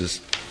intelligences.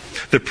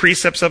 The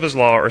precepts of his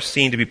law are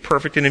seen to be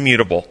perfect and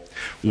immutable.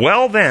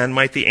 Well then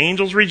might the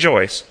angels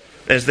rejoice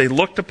as they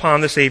looked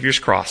upon the Savior's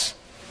cross.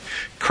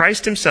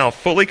 Christ himself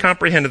fully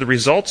comprehended the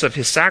results of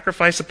his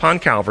sacrifice upon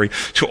Calvary.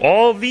 To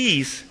all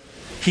these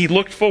he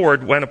looked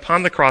forward when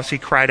upon the cross he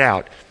cried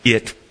out,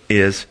 "It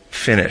is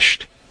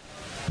finished."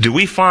 Do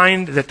we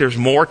find that there's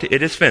more to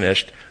 "it is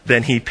finished"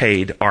 than he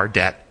paid our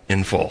debt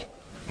in full?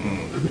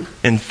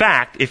 In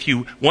fact, if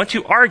you want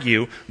to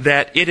argue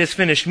that "it is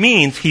finished"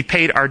 means he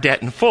paid our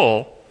debt in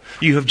full,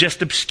 you have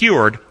just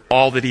obscured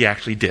all that he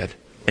actually did,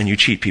 and you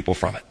cheat people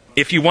from it.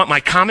 If you want my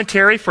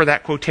commentary for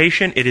that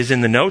quotation, it is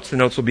in the notes. The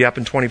notes will be up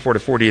in 24 to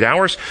 48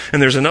 hours.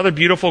 And there's another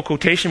beautiful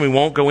quotation we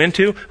won't go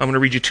into. I'm going to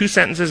read you 2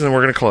 sentences and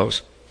we're going to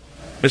close.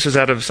 This is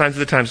out of Signs of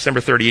the Times,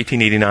 December 30,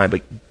 1889,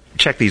 but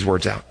check these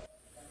words out.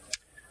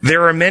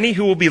 There are many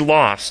who will be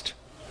lost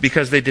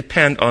because they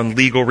depend on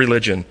legal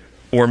religion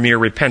or mere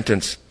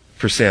repentance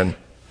for sin.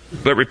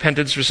 But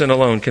repentance for sin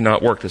alone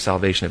cannot work the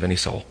salvation of any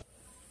soul.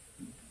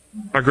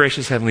 Our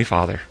gracious Heavenly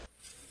Father,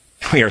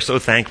 we are so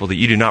thankful that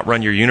you do not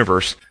run your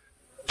universe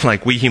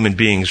like we human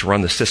beings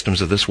run the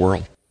systems of this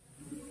world.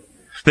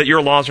 That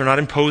your laws are not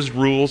imposed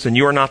rules and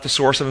you are not the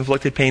source of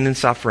inflicted pain and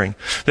suffering.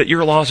 That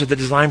your laws are the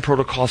design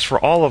protocols for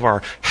all of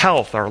our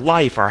health, our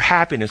life, our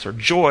happiness, our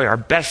joy, our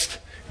best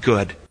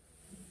good.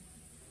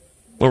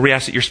 Lord, we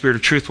ask that your Spirit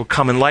of truth will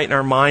come and enlighten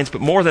our minds,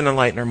 but more than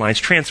enlighten our minds,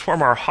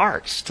 transform our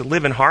hearts to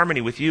live in harmony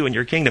with you and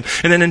your kingdom,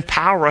 and then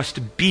empower us to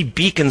be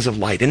beacons of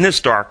light in this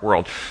dark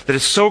world that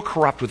is so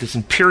corrupt with this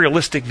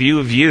imperialistic view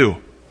of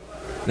you,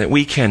 that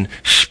we can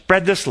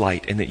spread this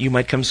light and that you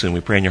might come soon.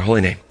 We pray in your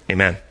holy name.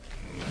 Amen.